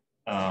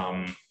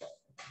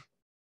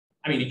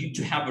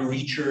 to have a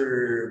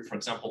richer, for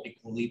example,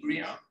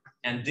 equilibria.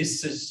 And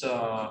this is,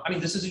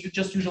 this is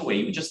just usual way.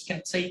 You just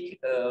can take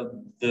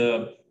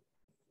the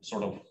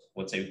sort of,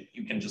 let's say,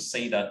 you can just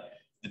say that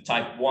the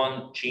type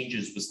 1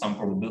 changes with some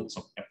probability.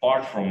 So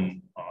apart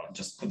from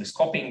just this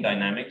copying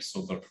dynamics,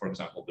 so that, for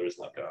example, there is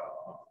like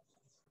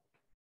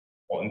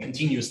in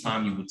continuous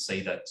time, you would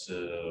say that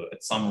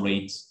at some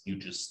rate, you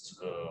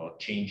just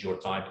change your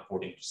type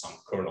according to some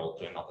kernel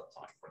to another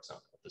type, for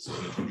example. This is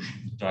an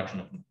introduction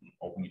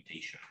of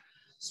mutation.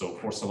 So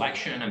for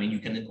selection, you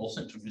can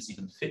also introduce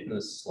even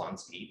fitness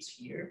landscapes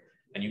here.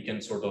 And you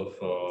can sort of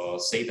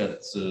say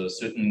that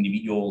certain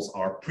individuals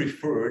are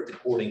preferred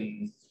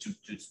according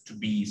to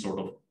be sort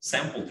of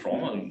sampled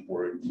from,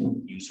 or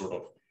you sort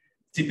of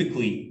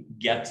typically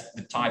get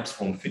the types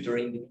from fitter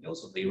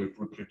individuals, so they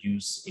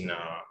reproduce in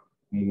a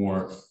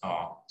more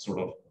sort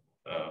of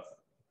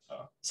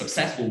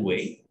successful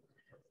way.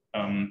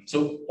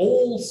 So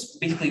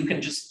basically you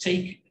can just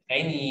take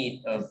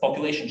any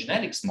population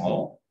genetics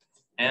model,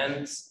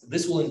 and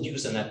this will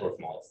induce a network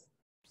model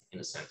in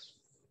a sense.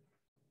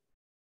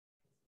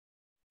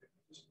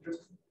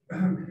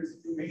 Because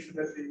you mentioned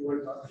that they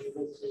were not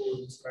able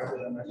to describe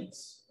the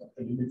dynamics of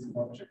the limiting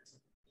object.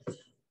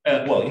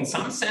 Well, in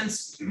some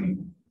sense,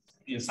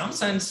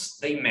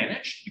 they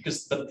managed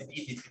because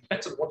it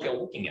depends on what you're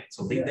looking at.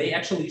 So they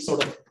actually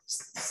sort of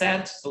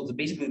said, so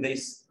basically they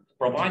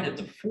provided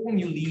the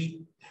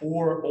formulae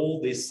for all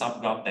these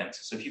subgraph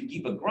densities. So if you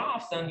give a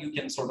graph, then you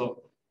can sort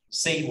of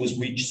say with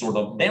which sort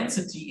of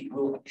density it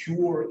will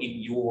occur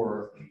in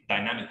your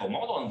dynamical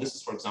model. And this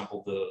is, for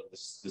example,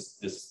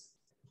 this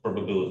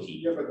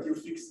probability. Yeah, but you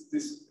fix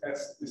this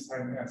S, this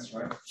time S,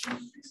 right?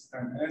 You fix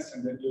time S,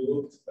 and then you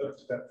looked up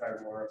to that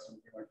time or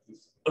something like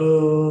this.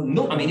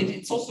 No, I mean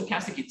it's also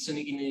stochastic. It's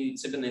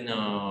even in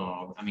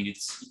I mean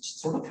it's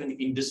sort of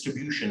in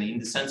distribution in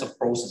the sense of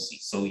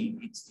processes. So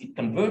it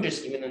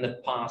converges even in a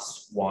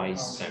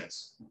path-wise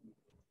sense.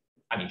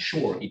 I mean,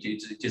 sure, it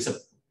is a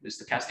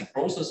stochastic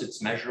process.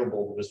 It's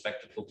measurable with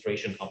respect to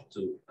filtration up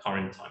to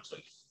current time. So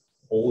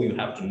all you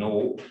have to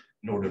know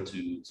in order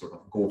to sort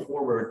of go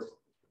forward.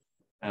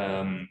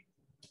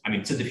 I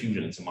mean, it's a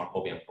diffusion. It's a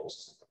Markovian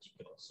process in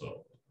particular.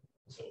 So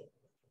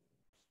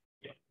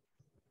yeah.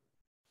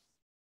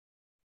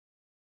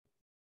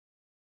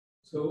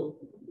 So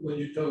when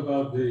you talk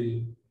about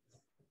the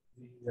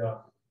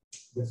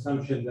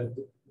assumption that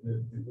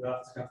the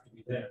graphs have to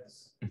be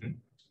dense, and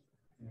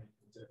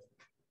you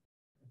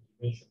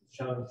mentioned the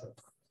challenge of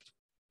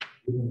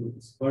dealing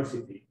with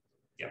sparsity.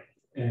 Yeah.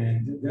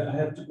 And I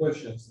have two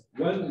questions.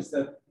 One is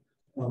that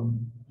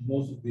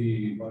most of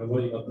the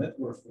biological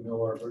networks we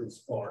know are very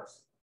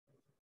sparse.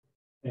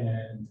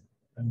 And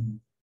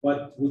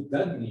what would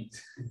that mean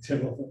in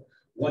terms of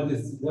what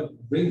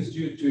brings to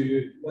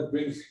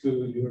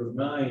your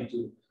mind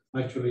to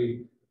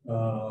actually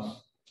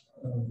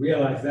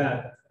realize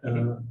that?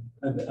 And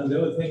the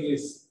other thing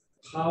is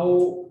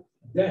how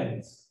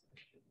dense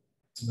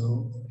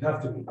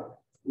have to be.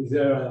 Is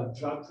there a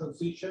track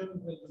transition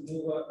when you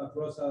move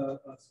across a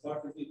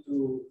sparsity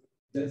to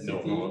density?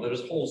 No,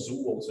 there's a whole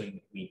zoo also in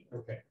between.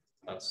 Okay.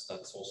 That's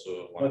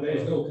also one. But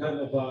there's no kind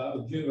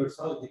of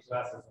universality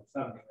classes or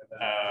something like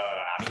that.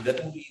 I mean,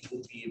 that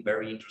would be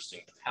very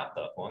interesting to have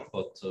that one.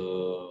 But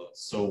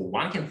so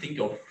one can think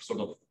of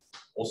sort of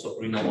also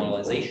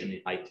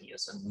renormalization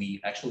ideas, and we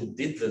actually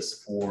did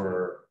this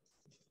for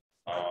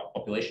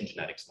population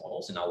genetics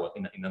models in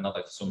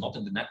another, so not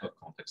in the network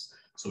context.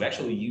 So we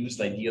actually used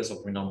ideas of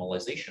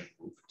renormalization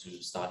proof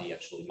to study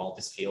actually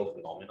multi-scale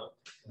phenomena.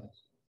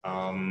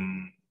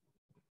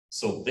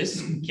 So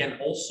this can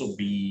also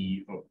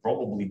be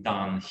probably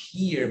done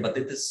here, but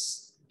it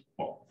is,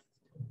 well,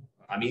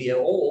 I mean,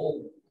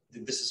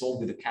 this is all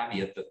with the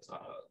caveat that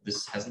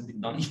this hasn't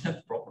been done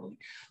yet properly.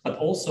 But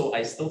also,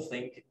 I still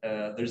think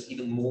there's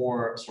even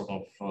more sort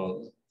of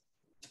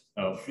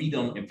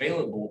freedom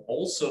available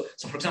also.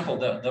 So for example,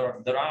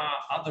 there are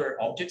other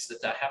objects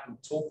that I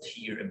haven't talked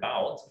here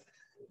about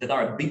that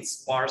are a bit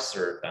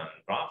sparser than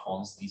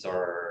graphons. These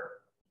are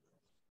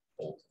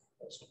called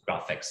also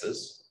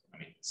graphexes. I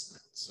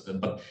mean,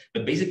 but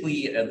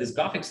basically these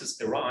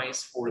graphexes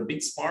arise for a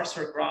bit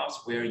sparser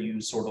graphs where you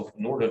sort of,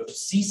 in order to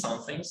see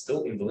something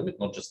still in the limit,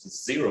 not just the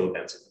zero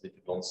density that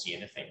you don't see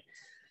anything,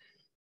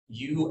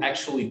 you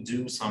actually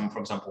do some, for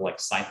example, like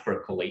site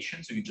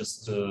percolation. So you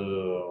just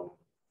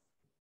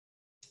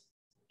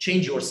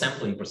change your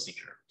sampling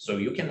procedure. So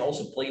you can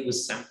also play with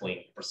sampling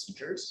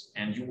procedures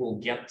and you will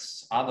get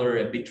other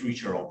a bit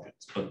richer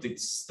objects, but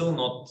it's still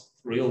not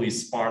really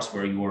sparse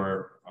where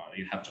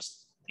you have just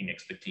in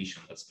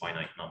expectation that's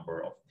finite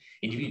number of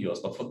individuals.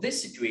 But for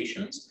these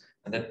situations,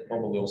 and that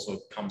probably also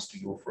comes to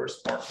your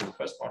first part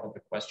of the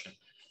question.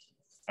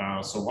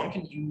 So one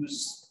can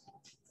use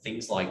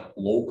things like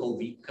local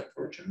weak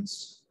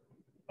convergence,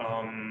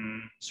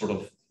 sort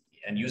of,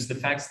 and use the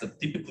facts that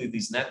typically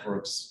these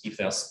networks, if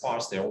they're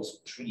sparse, they're also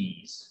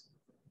trees.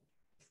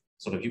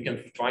 Sort of you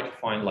can try to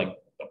find, like,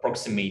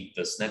 approximate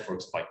these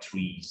networks by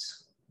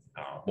trees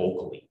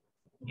locally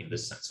in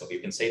this sense. So you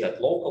can say that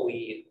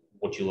locally,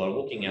 what you are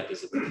looking at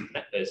is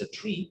a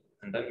tree,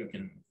 and then you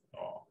can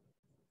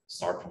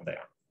start from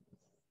there.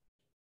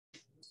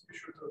 Be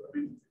sure to, I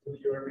mean,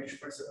 your image,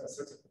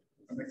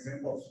 an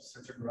example of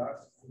such a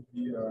graph would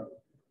be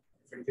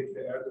if I take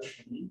the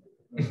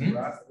Erdős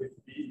graph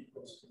with B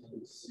equals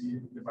to C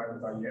divided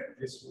by N,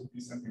 this would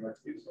be something like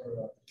this,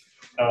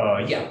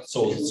 or yeah.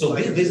 So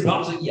this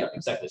graph, yeah,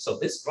 exactly. So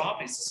this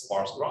graph is a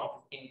sparse graph.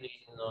 In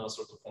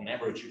sort of on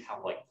average, you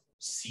have like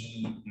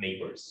C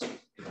neighbors.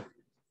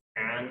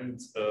 And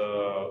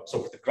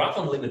so the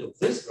graphon limit of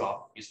this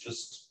graph is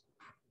just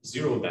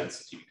zero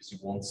density because you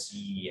won't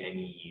see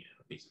any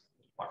basic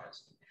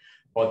patterns.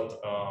 But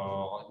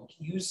you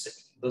can use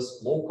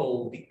this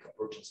local weak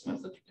convergence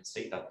method. You can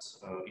say that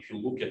if you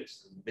look at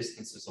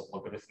distances of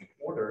logarithmic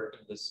order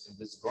in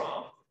this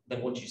graph,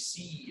 then what you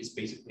see is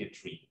basically a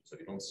tree. So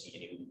you don't see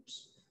any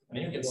loops. And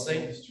then you can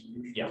say,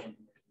 yeah,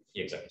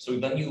 exactly. So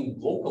then you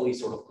locally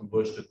sort of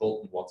converge to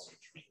Bolton-Watson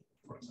tree,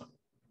 for example.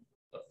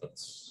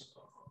 That's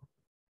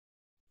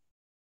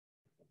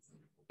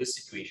this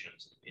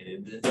situations.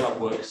 There are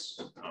works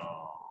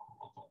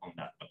on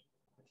that.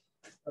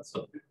 That's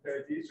what the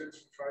idea is to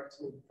try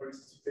to, for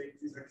instance,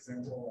 take this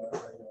example as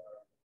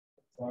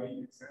a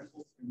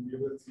example and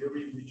build a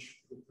theory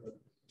which could.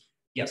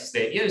 Yes,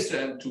 the idea is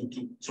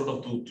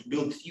to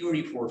build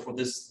theory for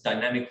this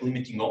dynamic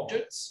limiting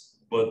objects.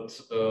 But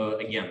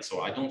again,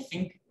 so I don't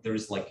think there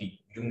is like a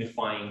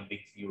unifying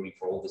big theory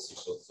for all this.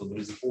 So there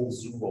is a whole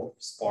zoo of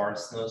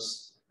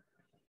sparseness.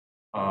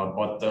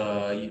 But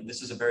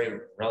this is a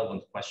very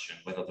relevant question,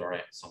 whether there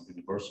are some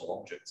universal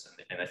objects.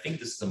 And I think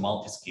this is a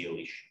multi-scale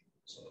issue.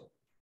 So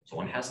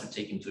one has to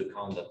take into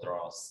account that there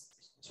are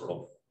sort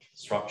of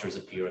structures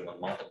appearing on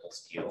multiple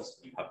scales,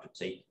 you have to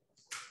take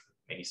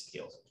many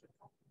scales.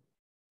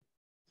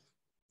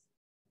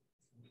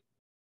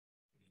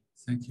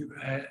 Thank you.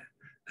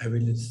 I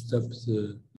will stop the